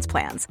Insurance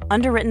Plans.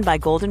 Underwritten by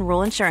Golden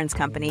Rule Insurance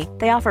Company,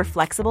 they offer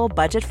flexible,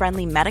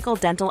 budget-friendly medical,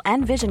 dental,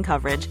 and vision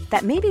coverage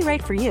that may be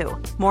right for you.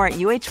 More at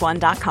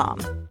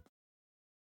UH1.com.